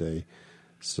 miles a day.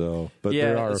 So, but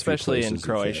there are especially a few in places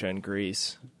Croatia and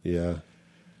Greece. Yeah,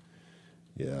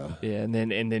 and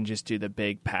then just do the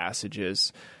big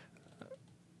passages.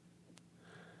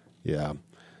 Yeah.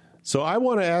 So I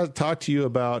want to talk to you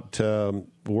about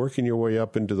working your way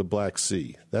up into the Black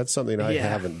Sea. That's something I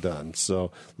haven't done.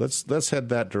 So let's head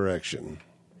that direction.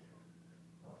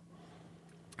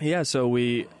 Yeah, so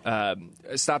we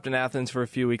stopped in Athens for a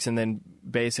few weeks, and then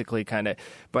basically kind of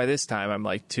by this time I'm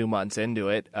like 2 months into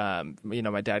it.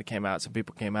 My dad came out, some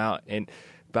people came out, and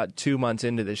about 2 months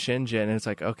into the Shingen, and it's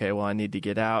like, okay, well, I need to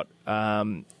get out.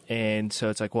 And so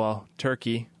it's like, well,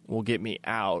 Turkey will get me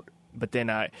out. But then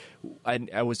I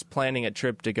was planning a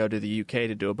trip to go to the UK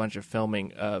to do a bunch of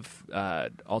filming of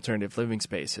alternative living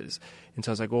spaces. And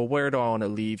so I was like, well, where do I want to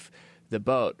leave the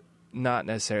boat? Not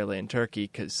necessarily in Turkey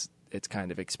because it's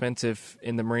kind of expensive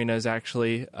in the marinas,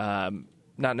 actually.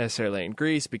 Not necessarily in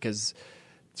Greece because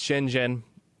Shenzhen,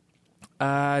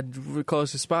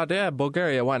 closest spot,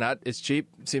 Bulgaria, why not? It's cheap.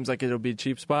 Seems like it'll be a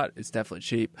cheap spot. It's definitely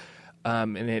cheap.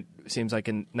 And it seems like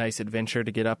a nice adventure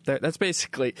to get up there. That's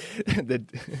basically the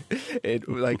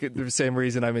same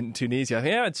reason I'm in Tunisia.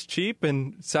 Yeah, it's cheap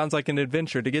and sounds like an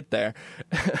adventure to get there.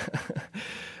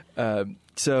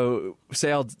 So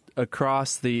sailed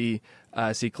across the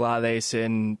Cyclades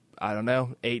in,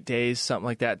 8 days, something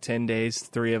like that, 10 days,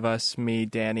 3 of us, me,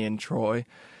 Danny, and Troy,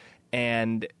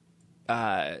 and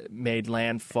made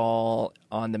landfall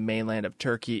on the mainland of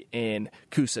Turkey in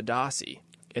Kusadasi.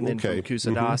 And then from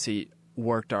Kusadasi,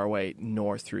 worked our way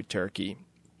north through Turkey.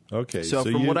 Okay. So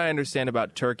from what I understand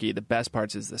about Turkey, the best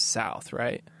parts is the south,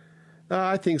 right?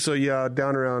 I think so, yeah.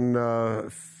 Down around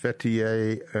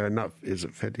Fethiye. Is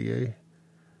it Fethiye?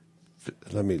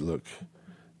 Let me look.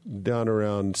 Down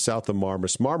around south of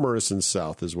Marmaris. Marmaris and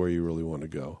south is where you really want to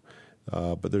go.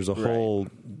 But there's a whole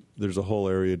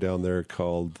area down there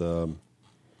called,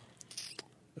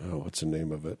 what's the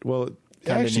name of it? Well,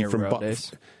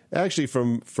 actually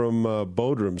from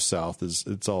Bodrum south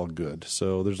it's all good.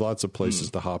 So there's lots of places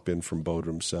to hop in from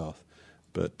Bodrum south.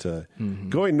 But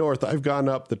going north, I've gone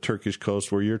up the Turkish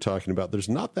coast where you're talking about. There's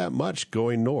not that much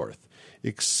going north,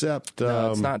 except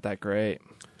no, it's not that great.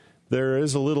 There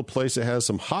is a little place that has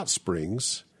some hot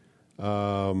springs.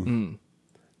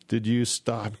 Did you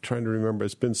stop? I'm trying to remember.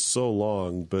 It's been so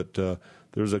long, but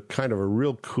there's a kind of a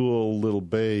real cool little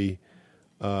bay.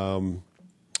 I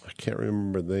can't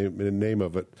remember the name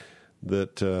of it.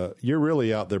 That you're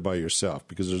really out there by yourself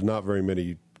because there's not very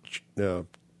many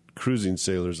cruising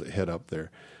sailors that head up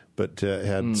there. But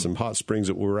had some hot springs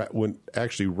that went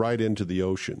actually right into the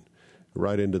ocean,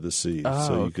 right into the sea.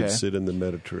 So you could sit in the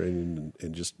Mediterranean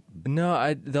and just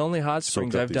the only hot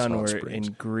springs I've done were springs.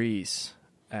 in Greece.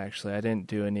 Actually, I didn't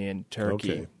do any in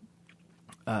Turkey. Okay.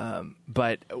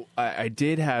 But I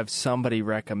did have somebody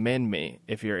recommend me,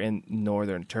 if you're in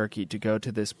northern Turkey, to go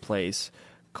to this place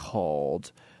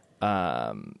called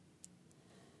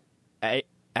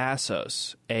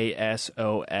Assos,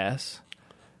 A-S-O-S.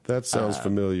 That sounds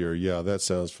familiar. Yeah, that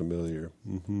sounds familiar.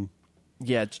 Mm-hmm.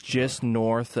 Yeah, it's just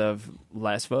north of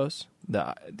Lesbos,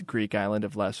 the Greek island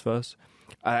of Lesbos.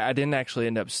 I didn't actually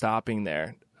end up stopping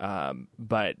there,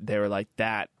 but they were like,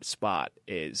 that spot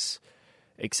is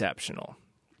exceptional.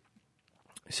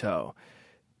 So,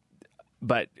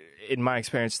 but in my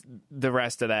experience, the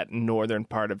rest of that northern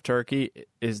part of Turkey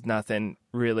is nothing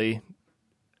really.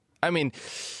 I mean,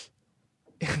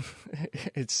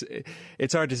 it's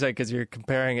hard to say because you're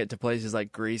comparing it to places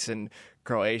like Greece and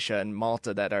Croatia and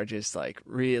Malta that are just like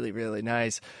really, really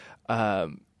nice.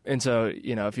 And so,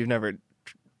 if you've never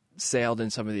sailed in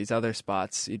some of these other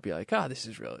spots, you'd be like, oh, this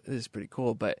is pretty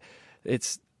cool. But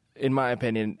it's, in my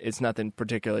opinion, it's nothing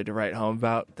particularly to write home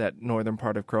about, that northern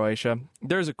part of Croatia.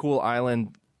 There's a cool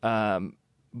island, Boscada,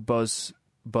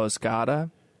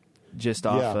 just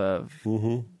off of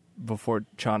before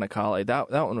Çanakkale. That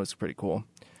one was pretty cool.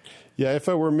 Yeah, if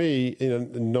it were me,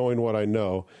 knowing what I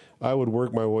know, I would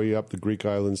work my way up the Greek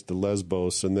islands to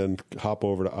Lesbos and then hop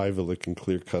over to Ayvalık and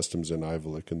clear customs in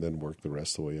Ayvalık and then work the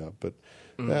rest of the way up. But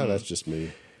that's just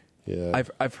me. Yeah,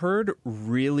 I've heard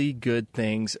really good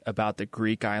things about the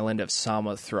Greek island of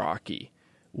Samothraki,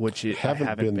 which I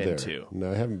haven't been there. to.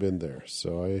 No, I haven't been there.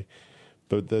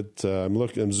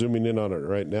 I'm zooming in on it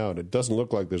right now, and it doesn't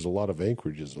look like there's a lot of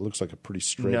anchorages. It looks like a pretty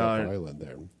straight up island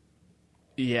there.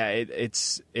 Yeah,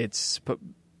 it's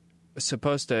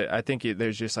supposed to. I think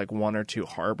there's just like one or two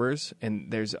harbors,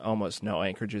 and there's almost no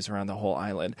anchorages around the whole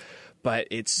island. But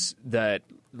it's the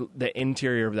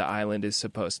interior of the island is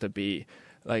supposed to be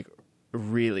like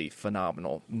really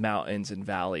phenomenal mountains and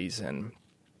valleys, and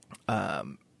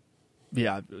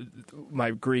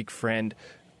my Greek friend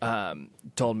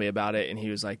told me about it, and he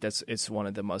was like, it's one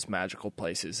of the most magical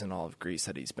places in all of Greece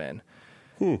that he's been.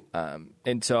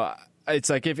 And so it's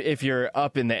like if you're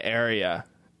up in the area,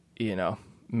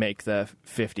 make the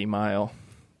 50-mile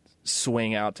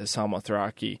swing out to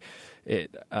Samothraki,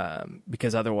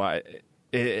 because otherwise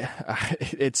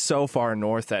it's so far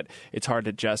north that it's hard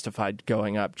to justify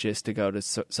going up just to go to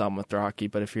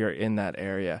Samothraki. But if you're in that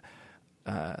area,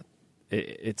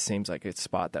 it seems like a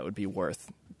spot that would be worth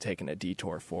taking a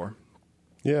detour for.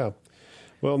 Yeah.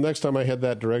 Well, next time I head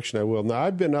that direction, I will. Now,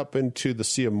 I've been up into the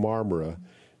Sea of Marmara,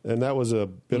 and that was a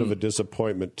bit of a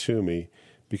disappointment to me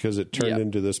because it turned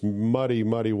into this muddy,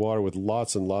 muddy water with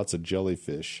lots and lots of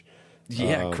jellyfish.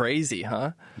 Yeah, crazy,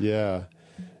 huh? Yeah.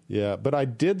 Yeah, but I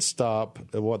did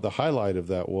stop. What the highlight of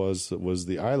that was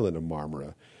the island of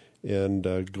Marmara, and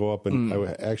go up and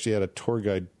I actually had a tour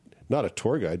guide, not a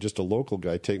tour guide, just a local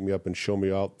guy, take me up and show me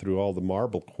out through all the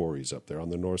marble quarries up there on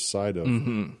the north side of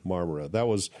Marmara. That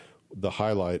was the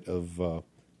highlight of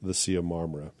the Sea of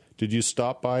Marmara. Did you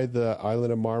stop by the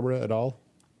island of Marmara at all?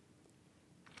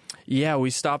 Yeah, we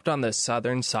stopped on the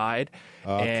southern side,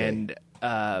 and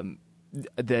I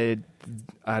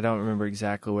don't remember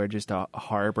exactly where, just a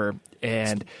harbor.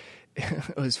 And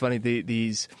it was funny,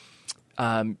 these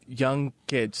young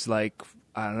kids, like,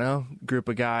 I don't know, group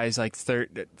of guys like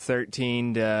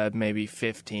 13 to maybe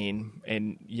 15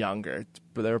 and younger,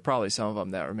 but there were probably some of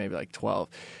them that were maybe like 12,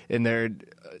 and they're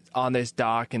on this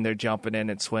dock and they're jumping in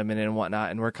and swimming and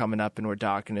whatnot, and we're coming up and we're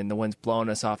docking and the wind's blowing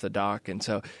us off the dock, and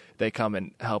so they come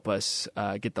and help us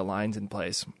get the lines in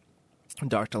place,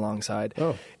 docked alongside.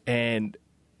 And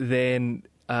then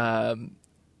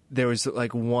there was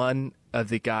like one of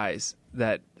the guys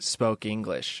that spoke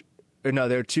English. Or no,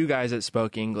 there were two guys that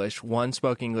spoke English. One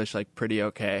spoke English like pretty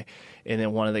okay, and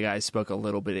then one of the guys spoke a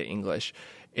little bit of English.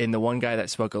 And the one guy that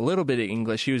spoke a little bit of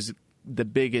English, he was the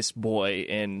biggest boy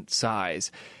in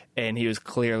size, and he was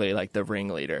clearly like the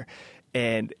ringleader.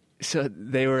 And so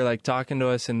they were like talking to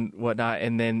us and whatnot,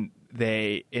 and then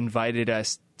they invited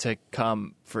us to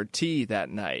come for tea that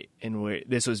night. And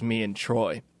this was me and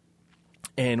Troy.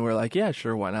 And we're like, yeah,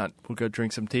 sure, why not? We'll go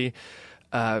drink some tea.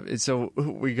 And so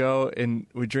we go and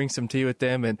we drink some tea with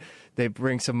them, and they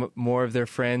bring some more of their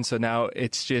friends. So now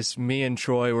it's just me and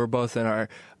Troy. We're both in our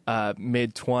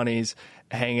mid-20s,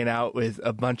 hanging out with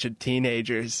a bunch of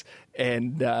teenagers.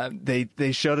 And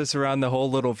they showed us around the whole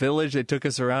little village. They took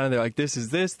us around, and they're like, this is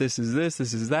this, this is this,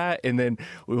 this is that. And then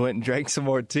we went and drank some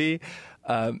more tea.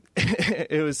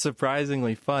 It was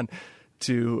surprisingly fun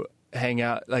to hang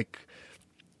out. Like,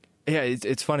 yeah,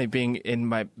 it's funny being in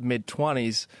my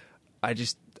mid-20s.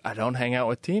 I don't hang out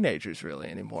with teenagers really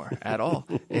anymore at all.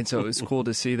 And so it was cool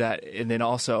to see that. And then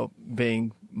also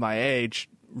being my age,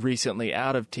 recently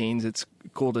out of teens, it's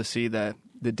cool to see the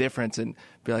difference and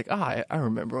be like, I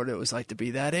remember what it was like to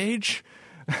be that age.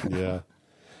 Yeah.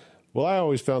 Well, I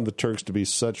always found the Turks to be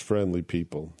such friendly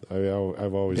people.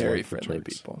 I've always very liked the friendly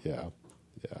Turks. people. Yeah.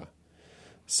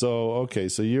 So, okay,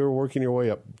 so you were working your way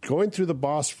up. Going through the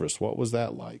Bosphorus, what was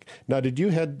that like? Now, did you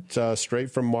head straight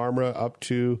from Marmara up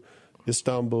to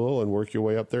Istanbul and work your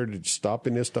way up there? Did you stop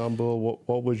in Istanbul?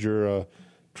 What was your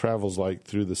travels like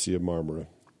through the Sea of Marmara?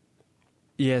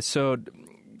 Yeah, so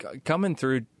coming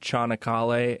through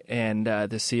Çanakkale and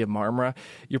the Sea of Marmara,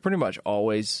 you're pretty much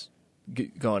always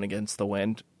going against the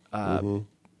wind.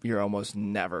 You're almost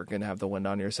never going to have the wind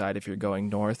on your side if you're going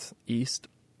northeast.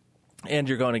 And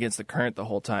you're going against the current the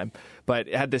whole time. But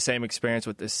it had the same experience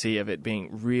with the sea of it being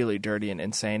really dirty and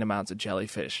insane amounts of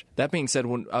jellyfish. That being said,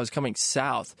 when I was coming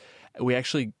south, we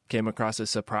actually came across a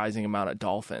surprising amount of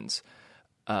dolphins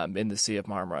in the Sea of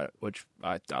Marmara, which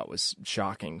I thought was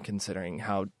shocking considering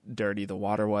how dirty the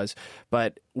water was.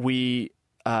 But we,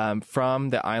 from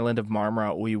the island of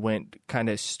Marmara, we went kind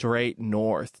of straight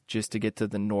north just to get to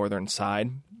the northern side,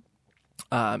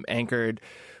 anchored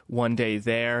one day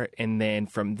there, and then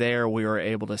from there we were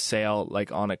able to sail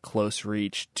like on a close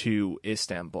reach to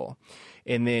Istanbul.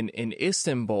 And then in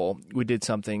Istanbul, we did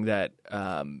something that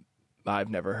I've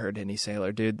never heard any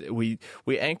sailor do. We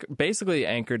basically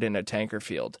anchored in a tanker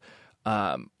field.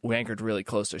 We anchored really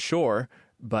close to shore,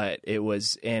 but it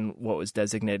was in what was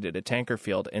designated a tanker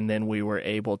field. And then we were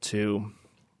able to,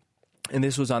 and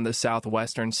this was on the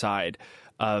southwestern side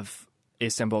of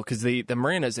Istanbul, because the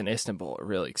marinas in Istanbul are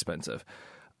really expensive.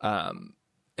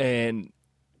 And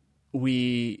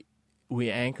we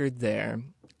anchored there,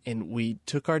 and we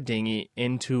took our dinghy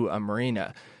into a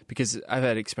marina, because I've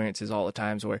had experiences all the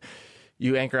times where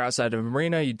you anchor outside of a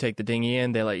marina, you take the dinghy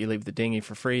in, they let you leave the dinghy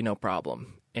for free, no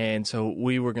problem. And so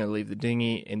we were going to leave the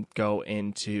dinghy and go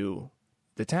into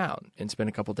the town and spend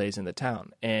a couple days in the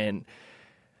town. And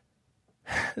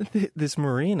this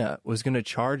marina was going to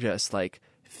charge us like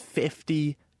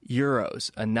 50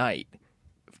 euros a night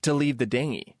to leave the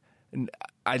dinghy. And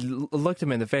I looked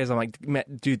him in the face. I'm like,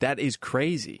 dude, that is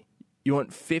crazy. You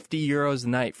want 50 euros a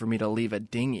night for me to leave a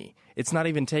dinghy? It's not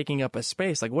even taking up a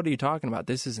space. Like, what are you talking about?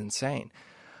 This is insane.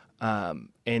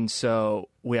 And so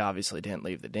we obviously didn't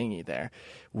leave the dinghy there.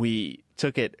 We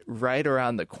took it right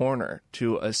around the corner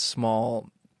to a small,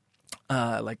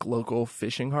 like local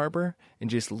fishing harbor, and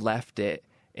just left it,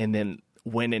 and then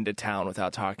went into town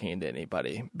without talking to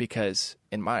anybody, because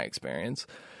in my experience,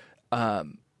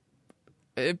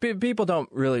 people don't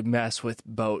really mess with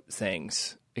boat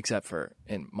things, except for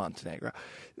in Montenegro.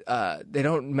 They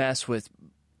don't mess with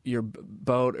your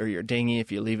boat or your dinghy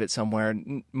if you leave it somewhere.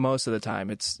 Most of the time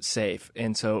it's safe.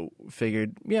 And so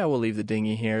figured, yeah, we'll leave the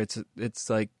dinghy here. It's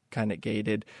like kind of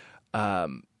gated.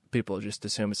 People just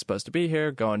assume it's supposed to be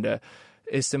here. Go into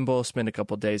Istanbul, spend a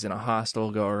couple days in a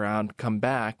hostel, go around, come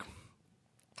back,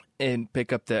 and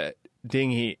pick up the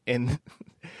dinghy. And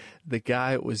the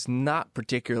guy was not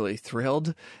particularly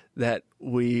thrilled that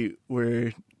we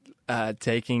were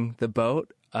taking the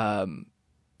boat.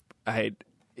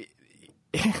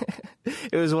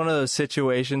 It was one of those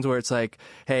situations where it's like,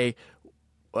 hey,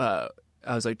 I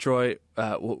was like, Troy,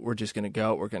 we're just going to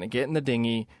go. We're going to get in the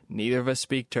dinghy. Neither of us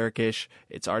speak Turkish.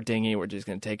 It's our dinghy. We're just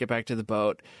going to take it back to the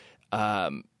boat.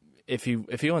 If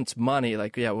he wants money,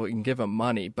 like, yeah, we can give him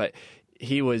money. But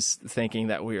he was thinking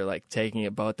that we were like taking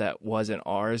a boat that wasn't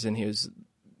ours, and he was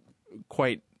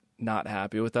quite not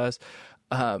happy with us.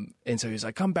 And so he was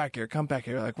like, come back here.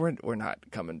 Like, we're not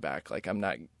coming back. Like, I'm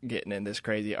not getting in this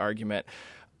crazy argument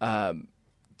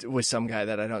with some guy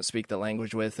that I don't speak the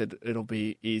language with. It'll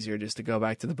be easier just to go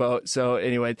back to the boat. So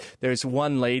anyway, there's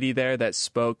one lady there that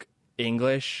spoke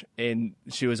English, and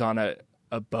she was on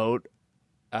a boat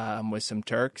with some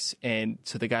Turks. And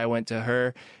so the guy went to her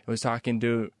and was talking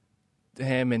to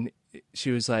him, and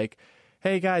she was like,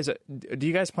 hey guys, do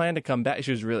you guys plan to come back? She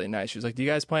was really nice. She was like, do you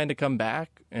guys plan to come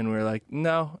back? And we were like,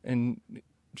 no. And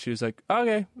she was like,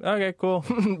 okay, cool.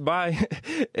 Bye.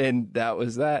 And that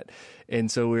was that.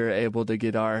 And so we were able to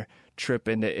get our trip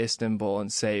into Istanbul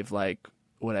and save like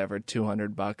whatever,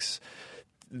 $200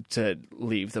 to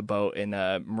leave the boat in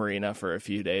a marina for a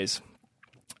few days.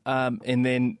 And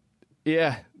then,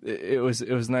 yeah, it was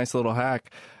a nice little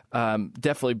hack.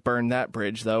 Definitely burned that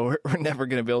bridge, though. We're never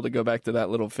going to be able to go back to that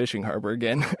little fishing harbor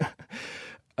again.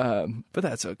 But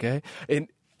that's okay. And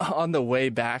on the way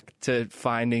back to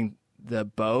finding the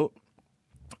boat,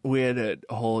 we had a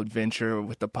whole adventure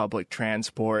with the public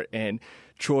transport, and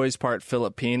Troy's part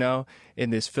Filipino,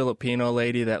 and this Filipino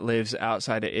lady that lives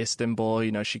outside of Istanbul,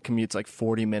 she commutes like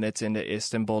 40 minutes into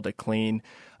Istanbul to clean,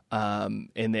 and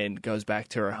then goes back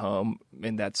to her home,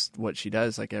 and that's what she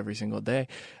does like every single day.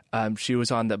 She was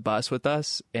on the bus with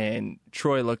us, and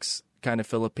Troy looks kind of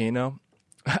Filipino.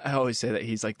 I always say that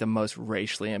he's like the most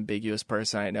racially ambiguous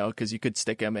person I know, because you could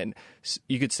stick him in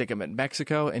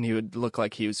Mexico and he would look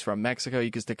like he was from Mexico.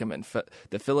 You could stick him in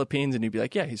the Philippines and he'd be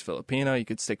like, yeah, he's Filipino. You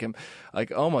could stick him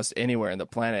like almost anywhere in the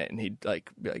planet and he'd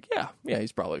like be like, yeah,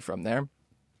 he's probably from there.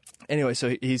 Anyway,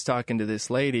 so he's talking to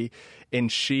this lady,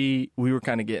 and we were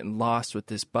kind of getting lost with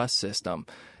this bus system.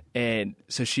 And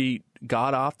so she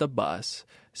got off the bus,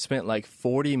 spent like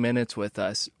 40 minutes with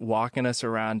us, walking us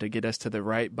around to get us to the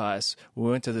right bus.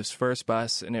 We went to this first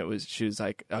bus, and she was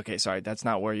like, okay, sorry, that's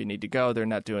not where you need to go. They're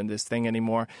not doing this thing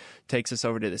anymore. Takes us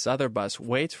over to this other bus,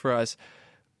 waits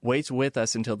with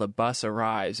us until the bus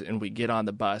arrives, and we get on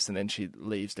the bus, and then she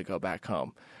leaves to go back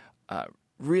home.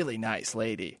 Really nice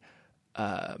lady.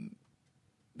 And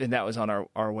that was on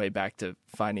our way back to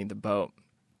finding the boat.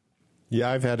 Yeah,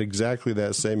 I've had exactly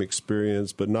that same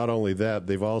experience, but not only that,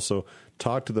 they've also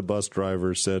talked to the bus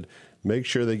driver, said, make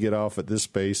sure they get off at this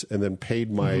space, and then paid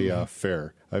my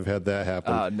fare. I've had that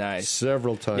happen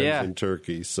several times in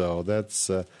Turkey, so that's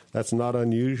not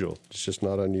unusual. It's just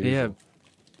not unusual.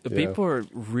 Yeah, people are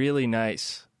really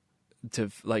nice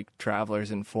to like travelers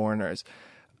and foreigners.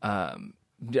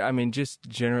 I mean, just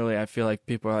generally, I feel like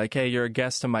people are like, hey, you're a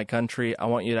guest in my country. I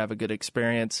want you to have a good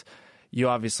experience. You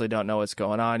obviously don't know what's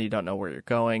going on. You don't know where you're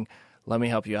going. Let me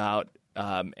help you out,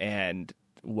 and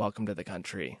welcome to the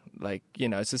country. Like,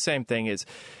 it's the same thing as,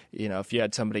 if you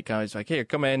had somebody come, it's like, here,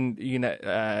 come in,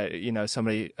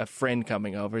 a friend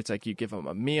coming over. It's like you give them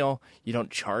a meal. You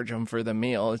don't charge them for the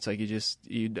meal. It's like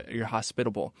you're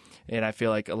hospitable. And I feel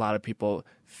like a lot of people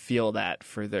feel that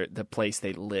for the place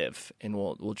they live, and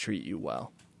will treat you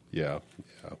well. Yeah.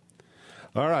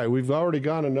 All right, we've already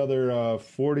gone another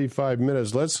 45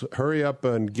 minutes. Let's hurry up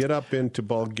and get up into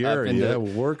Bulgaria.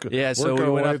 So we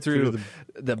went up through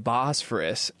the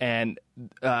Bosphorus, and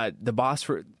the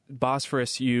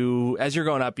Bosphorus. As you're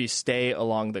going up, you stay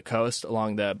along the coast,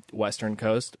 along the western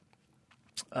coast,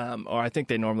 or I think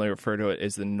they normally refer to it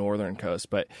as the northern coast,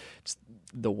 but it's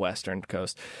the western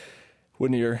coast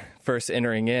when you're first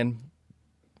entering in,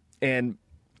 and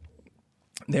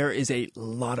there is a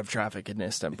lot of traffic in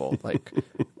Istanbul, like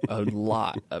a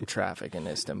lot of traffic in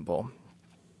Istanbul.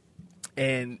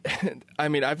 And I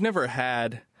mean, I've never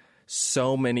had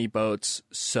so many boats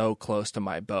so close to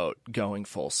my boat going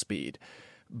full speed,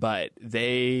 but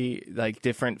they, like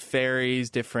different ferries,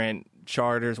 different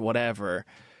charters, whatever,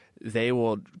 they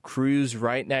will cruise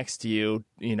right next to you,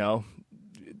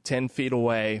 10 feet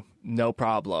away, no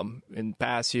problem, and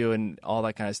pass you and all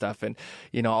that kind of stuff. And,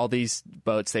 all these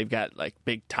boats, they've got like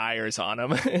big tires on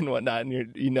them and whatnot.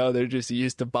 And they're just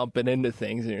used to bumping into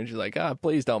things. And you're just like,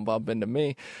 please don't bump into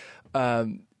me.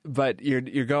 But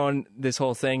you're going this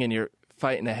whole thing and you're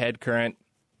fighting a head current.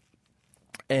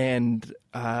 And,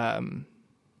 I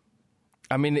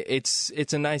mean,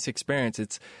 it's a nice experience.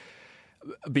 It's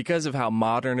because of how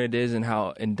modern it is and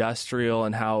how industrial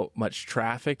and how much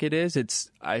traffic it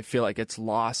is. I feel like it's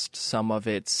lost some of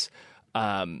its,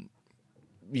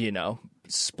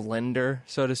 splendor,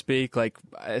 so to speak. Like,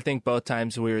 I think both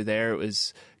times we were there, it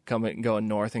was going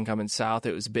north and coming south.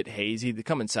 It was a bit hazy.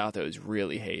 Coming south, it was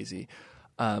really hazy.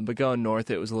 But going north,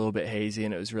 it was a little bit hazy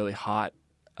and it was really hot.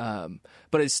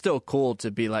 But it's still cool to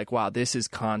be like, wow, this is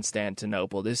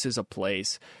Constantinople. This is a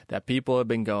place that people have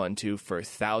been going to for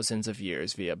thousands of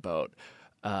years via boat.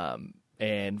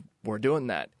 And we're doing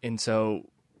that. And so,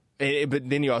 but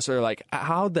then you also are like,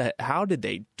 how did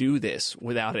they do this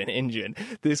without an engine?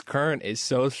 This current is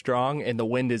so strong and the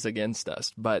wind is against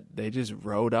us, but they just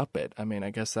rode up it. I mean, I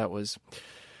guess that's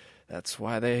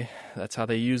how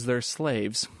they use their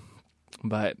slaves.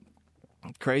 But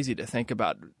crazy to think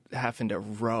about having to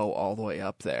row all the way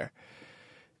up there.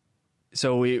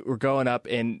 So we were going up,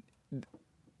 and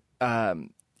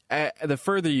the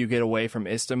further you get away from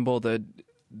Istanbul,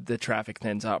 the traffic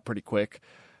thins out pretty quick.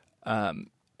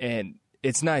 And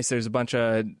it's nice. There's a bunch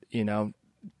of,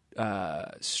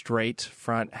 straight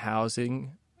front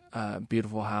housing,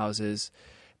 beautiful houses.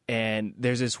 And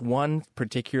there's this one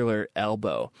particular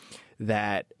elbow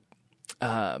that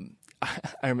I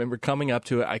remember coming up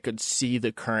to it, I could see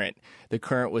the current. The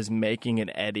current was making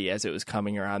an eddy as it was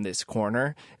coming around this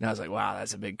corner. And I was like, wow,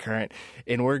 that's a big current.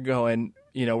 And we're going,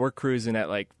 we're cruising at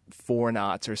like 4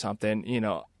 knots or something,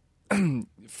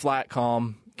 flat,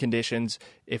 calm conditions.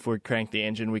 If we crank the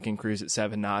engine, we can cruise at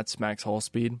 7 knots, max hull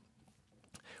speed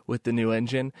with the new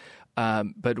engine.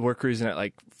 But we're cruising at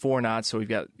like 4 knots, so we've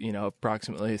got,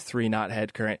 approximately a 3 knot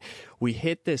head current. We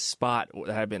hit this spot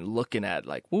that I've been looking at,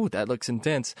 like, ooh, that looks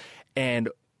intense, and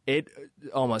it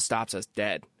almost stops us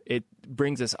dead. It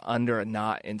brings us under a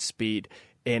knot in speed,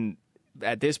 and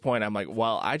at this point, I'm like,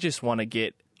 well, I just want to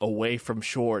get away from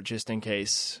shore just in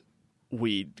case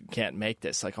we can't make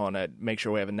this. Like, I want to make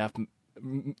sure we have enough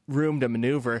room to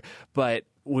maneuver, but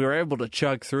we were able to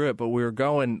chug through it, but we were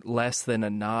going less than a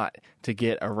knot to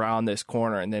get around this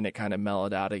corner, and then it kind of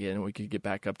mellowed out again, and we could get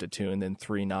back up to 2 and then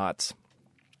 3 knots.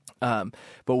 But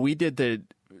we did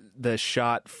the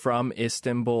shot from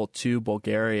Istanbul to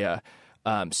Bulgaria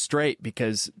straight,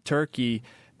 because Turkey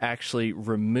actually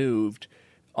removed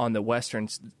on the western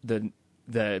in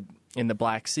the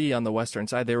Black Sea on the western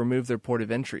side, they removed their port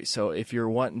of entry. So if you're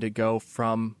wanting to go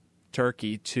from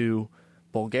Turkey to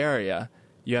Bulgaria,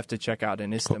 you have to check out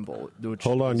in Istanbul.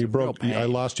 Hold on, you broke. I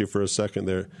lost you for a second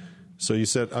there. So you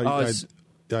said I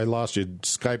lost you.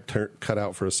 Skype cut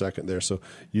out for a second there. So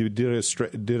you did it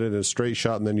in a straight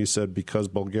shot, and then you said because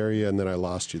Bulgaria, and then I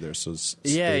lost you there. So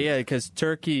because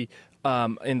Turkey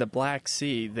in the Black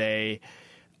Sea, they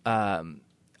on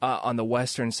the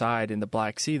western side in the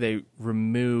Black Sea, they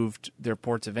removed their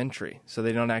ports of entry, so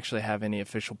they don't actually have any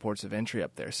official ports of entry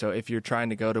up there. So if you're trying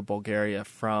to go to Bulgaria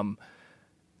from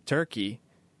Turkey,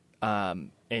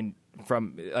 and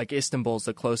from like Istanbul's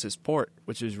the closest port,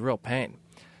 which is real pain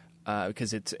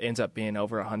because it ends up being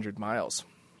over 100 miles.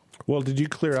 Well, did you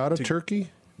clear out of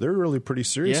Turkey? They're really pretty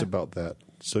serious about that.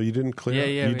 So you didn't clear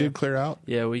out? You did clear out?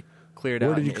 Yeah, we cleared out.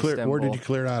 Where did you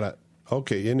clear out at?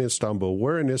 Okay, in Istanbul.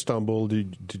 Where in Istanbul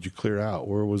did you clear out?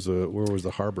 Where was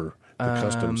the harbor, the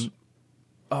customs?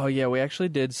 Oh yeah, we actually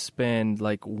did spend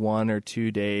like 1 or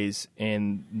 2 days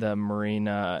in the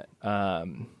marina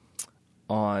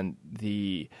on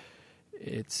the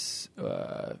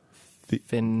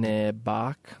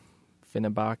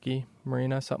Finnebaki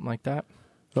Marina, something like that.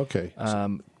 Okay.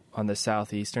 On the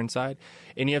southeastern side,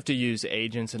 and you have to use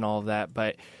agents and all of that,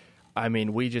 but I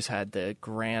mean, we just had the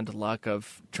grand luck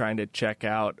of trying to check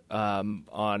out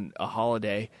on a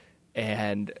holiday,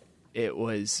 and it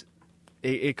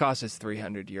cost us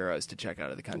 €300 to check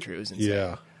out of the country. It was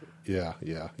insane. Yeah.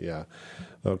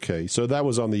 Okay, so that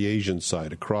was on the Asian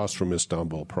side, across from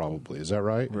Istanbul, probably. Is that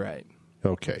right? Right.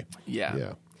 Okay.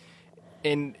 Yeah.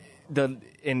 And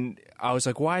I was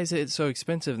like, why is it so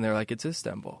expensive? And they're like, it's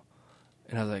Istanbul.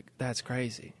 And I was like, that's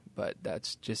crazy, but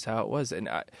that's just how it was. And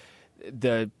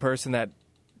the person that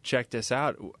checked us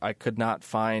out, I could not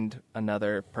find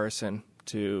another person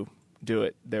to do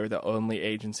it. They were the only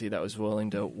agency that was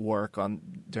willing to work on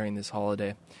during this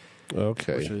holiday.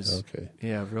 Okay. Which was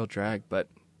a real drag, but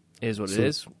it is what it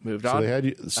is. Moved on. They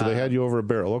had you over a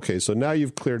barrel. Okay, so now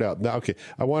you've cleared out. Now, okay,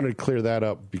 I wanted to clear that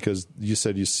up because you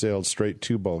said you sailed straight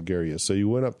to Bulgaria. So you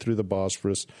went up through the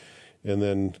Bosphorus, and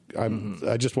then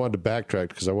I just wanted to backtrack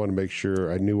because I wanted to make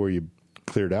sure I knew where you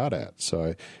cleared out at. So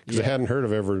I hadn't heard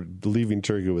of ever leaving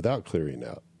Turkey without clearing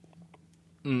out.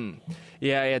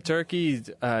 Yeah. Turkey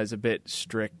is a bit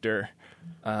stricter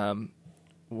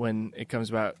when it comes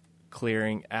about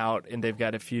clearing out, and they've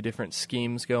got a few different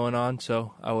schemes going on,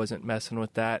 so I wasn't messing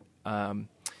with that.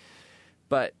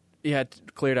 But yeah,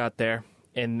 cleared out there,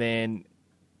 and then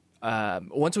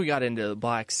once we got into the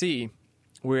Black Sea,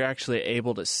 we were actually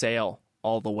able to sail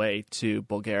all the way to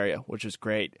Bulgaria, which was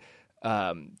great.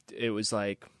 It was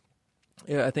like,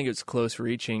 I think it was close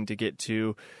reaching to get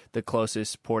to the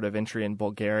closest port of entry in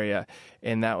Bulgaria,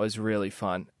 and that was really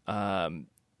fun.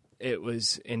 It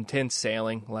was intense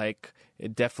sailing, like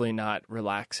definitely not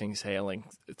relaxing sailing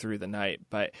through the night.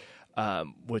 But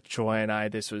with Troy and I,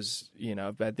 this was,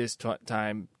 at this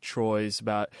time, Troy's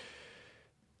about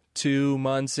 2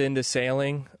 months into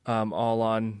sailing, all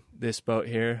on this boat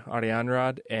here,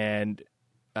 Arianrad, and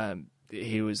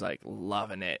he was like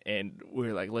loving it, and we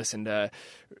were like listening to,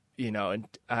 and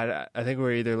I think we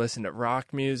were either listening to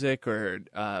rock music or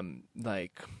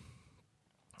like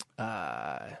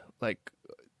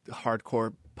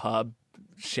hardcore pub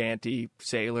shanty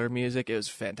sailor music. It was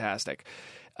fantastic.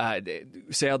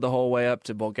 Sailed the whole way up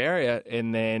to Bulgaria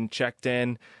and then checked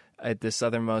in at the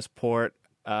southernmost port.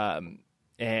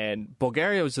 And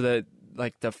Bulgaria was the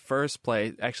first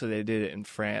place. Actually, they did it in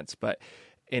France, but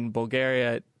in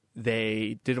Bulgaria,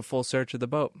 they did a full search of the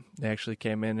boat. They actually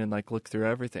came in and like looked through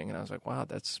everything, and I was like, wow,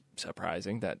 that's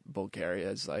surprising that Bulgaria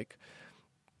is like,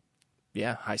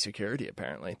 yeah, high security.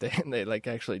 Apparently, they like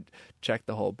actually checked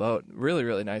the whole boat. Really,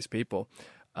 really nice people.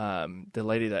 The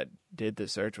lady that did the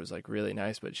search was like really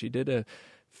nice, but she did a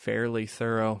fairly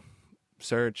thorough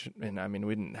search, and I mean,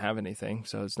 we didn't have anything,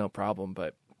 so it's no problem.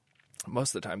 But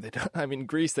most of the time, they don't. I mean,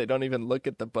 Greece, they don't even look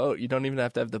at the boat. You don't even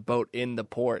have to have the boat in the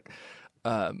port.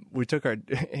 We took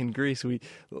in Greece, we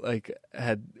like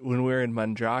had, when we were in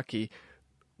Mandraki,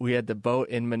 we had the boat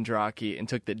in Mandraki and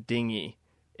took the dinghy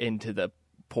into the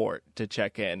port to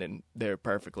check in, and they were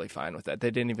perfectly fine with that. They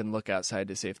didn't even look outside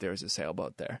to see if there was a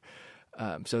sailboat there.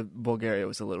 So Bulgaria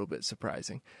was a little bit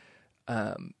surprising.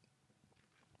 And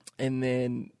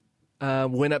then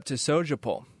went up to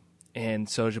Sojapol. And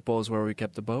Sojapol is where we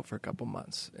kept the boat for a couple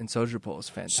months. And Sojapol is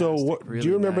fantastic. So, really do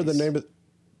you remember nice. the name of?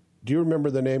 Do you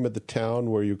remember the name of the town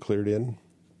where you cleared in?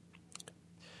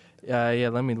 Yeah,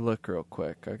 let me look real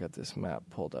quick. I got this map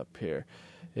pulled up here.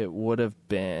 It would have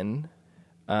been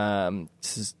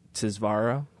Tisvara,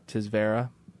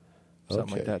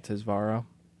 something like that, Tisvara.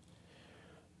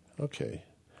 Okay.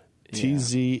 Yeah.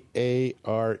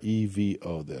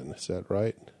 Tzarevo, then. Is that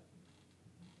right?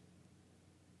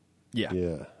 Yeah.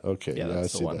 Yeah. Okay. Yeah, now I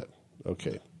that's the see one. that.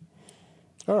 Okay.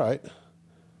 All right.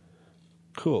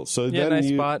 Cool. So Yeah, then nice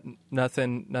you, spot.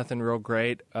 Nothing real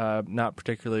great. Not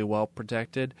particularly well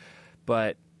protected,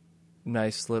 but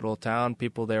nice little town.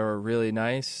 People there were really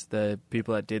nice. The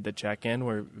people that did the check-in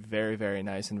were very, very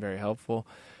nice and very helpful.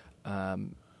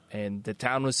 And the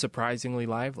town was surprisingly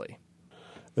lively.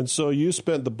 And so you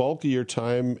spent the bulk of your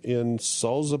time in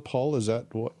Sozopol. Is that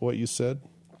what you said?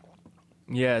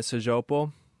 Yeah,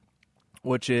 Sojopol,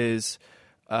 which is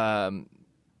kind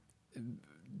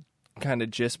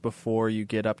of just before you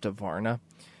get up to Varna.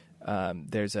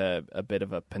 There's a bit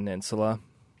of a peninsula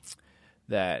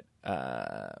that,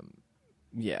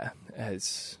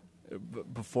 has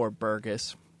before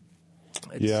Burgas.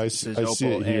 I see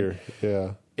it here.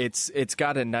 Yeah. It's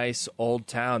got a nice old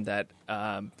town that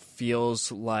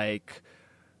feels like,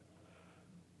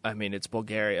 I mean, it's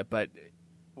Bulgaria, but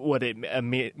what it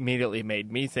immediately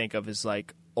made me think of is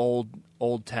like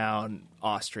old town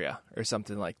Austria or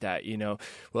something like that, you know,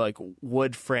 like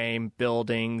wood frame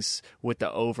buildings with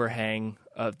the overhang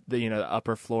of the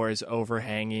upper floor is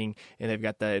overhanging, and they've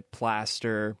got the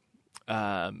plaster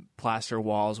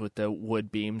walls with the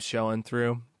wood beams showing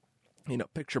through,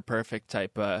 picture perfect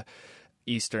type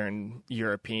Eastern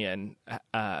European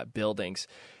buildings.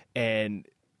 And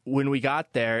when we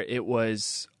got there, it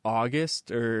was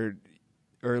August or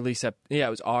early September. Yeah,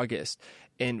 it was August,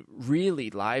 and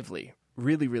really lively,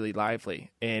 really, really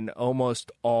lively, and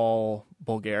almost all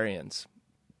Bulgarians.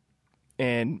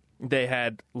 And they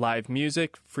had live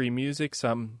music, free music.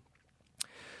 Some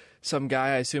guy,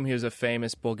 I assume he was a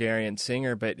famous Bulgarian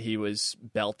singer, but he was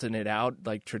belting it out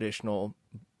like traditional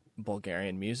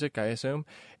Bulgarian music, I assume.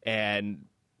 And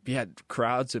we had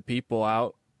crowds of people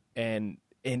out, and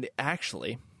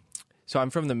actually, so I'm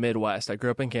from the Midwest. I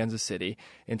grew up in Kansas City,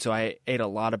 and so I ate a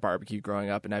lot of barbecue growing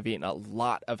up, and I've eaten a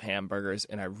lot of hamburgers,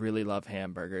 and I really love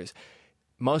hamburgers.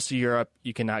 Most of Europe,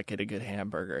 you cannot get a good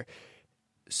hamburger.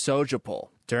 Sojapol,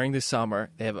 during the summer,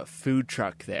 they have a food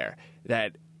truck there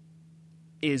that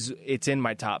it's in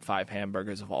my top 5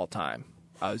 hamburgers of all time.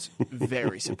 I was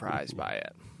very surprised by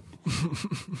it.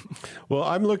 Well,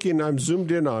 I'm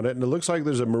zoomed in on it, and it looks like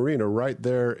there's a marina right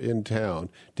there in town.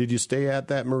 Did you stay at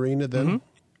that marina then? Mm-hmm.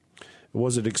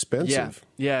 Was it expensive?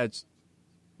 Yeah. It's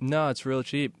real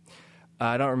cheap.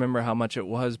 I don't remember how much it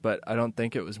was, but I don't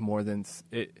think it was more than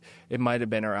it might have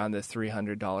been around the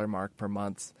 $300 mark per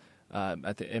month.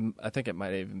 I think it might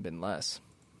have even been less.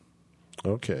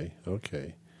 Okay.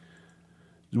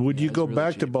 Would you go really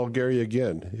back cheap to Bulgaria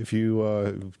again? If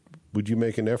you would you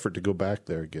make an effort to go back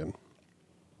there again?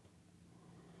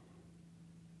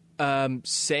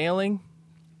 Sailing,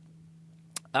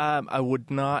 I would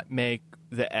not make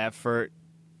the effort.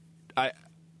 I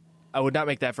would not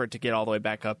make the effort to get all the way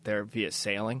back up there via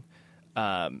sailing,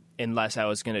 unless I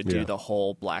was going to do the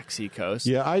whole Black Sea coast.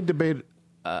 Yeah, I debated.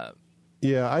 I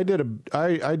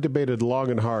debated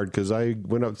long and hard because I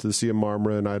went up to the Sea of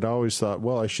Marmara, and I'd always thought,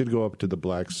 well, I should go up to the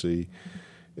Black Sea,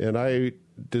 and I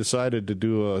decided to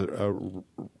do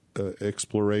a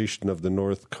exploration of the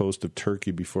north coast of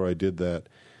Turkey before I did that,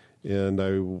 and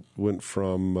I went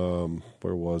from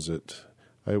where was it?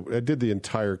 I did the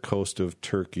entire coast of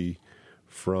Turkey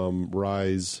from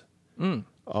Rise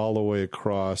all the way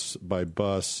across by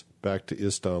bus back to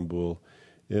Istanbul.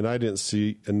 And I didn't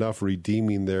see enough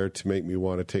redeeming there to make me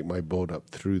want to take my boat up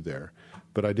through there.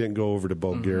 But I didn't go over to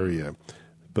Bulgaria. Mm-hmm.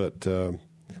 But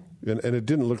And it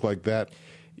didn't look like that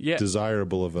Yeah.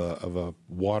 desirable of a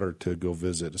water to go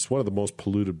visit. It's one of the most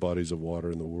polluted bodies of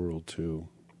water in the world, too.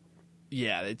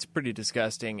 Yeah, it's pretty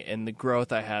disgusting. And the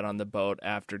growth I had on the boat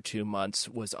after 2 months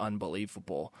was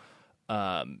unbelievable.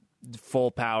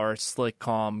 Full power, slick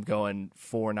calm, going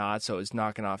 4 knots. So it was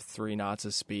knocking off 3 knots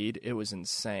of speed. It was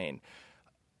insane.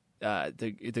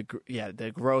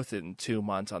 The growth in 2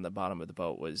 months on the bottom of the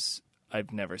boat was,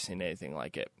 I've never seen anything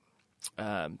like it.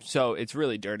 So it's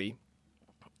really dirty.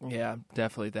 Yeah,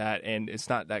 definitely that. And it's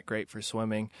not that great for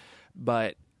swimming,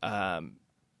 but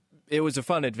it was a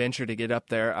fun adventure to get up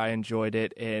there. I enjoyed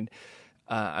it, and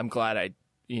I'm glad I,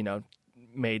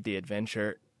 made the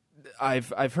adventure.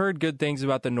 I've heard good things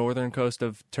about the northern coast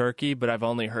of Turkey, but I've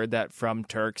only heard that from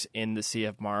Turks in the Sea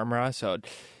of Marmara. So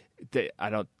I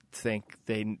don't think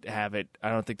they have it. I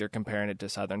don't think they're comparing it to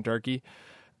southern Turkey.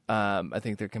 I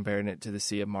think they're comparing it to the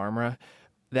Sea of Marmara.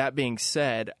 That being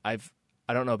said, I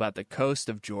don't know about the coast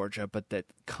of Georgia, but the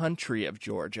country of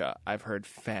Georgia, I've heard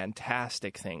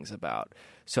fantastic things about.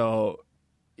 So,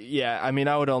 yeah, I mean,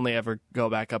 I would only ever go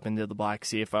back up into the Black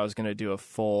Sea if I was going to do a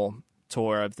full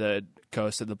tour of the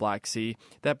coast of the Black Sea.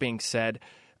 That being said,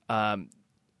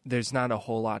 there's not a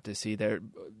whole lot to see there.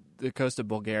 The coast of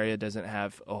Bulgaria doesn't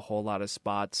have a whole lot of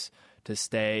spots to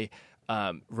stay.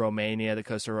 Romania, the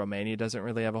coast of Romania doesn't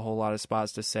really have a whole lot of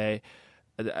spots to stay.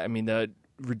 I mean, the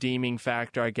redeeming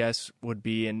factor, I guess, would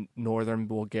be in northern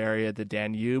Bulgaria, the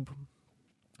Danube.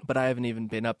 But I haven't even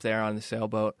been up there on the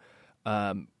sailboat.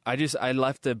 I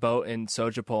left the boat in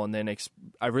Sojapol, and then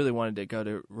I really wanted to go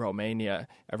to Romania.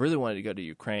 I really wanted to go to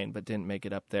Ukraine, but didn't make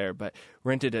it up there. But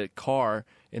rented a car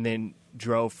and then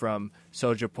drove from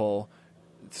Sojapol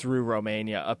through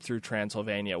Romania up through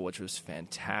Transylvania, which was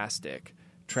fantastic.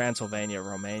 Transylvania,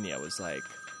 Romania was like,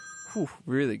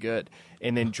 really good.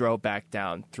 And then drove back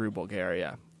down through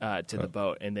Bulgaria to the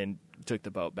boat, and then took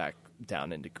the boat back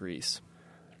down into Greece.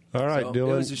 All right, so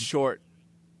Dylan. It was a short.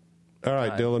 All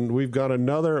right, Dylan. We've got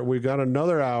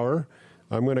another hour.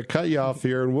 I'm going to cut you off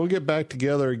here, and we'll get back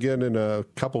together again in a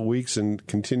couple weeks and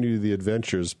continue the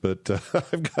adventures. But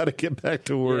I've got to get back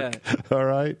to work. Yeah. All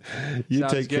right, you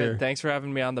Sounds take good. care. Thanks for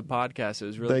having me on the podcast. It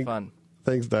was really fun.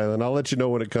 Thanks, Dylan. I'll let you know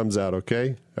when it comes out.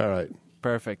 Okay. All right.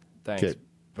 Perfect. Thanks. Okay.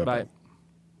 Bye-bye. Bye.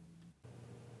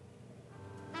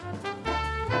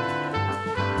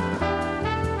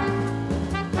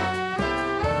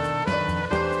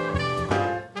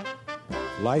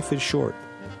 Life is short.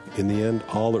 In the end,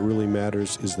 all that really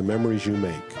matters is the memories you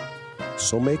make.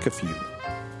 So make a few.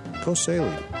 Go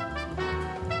sailing.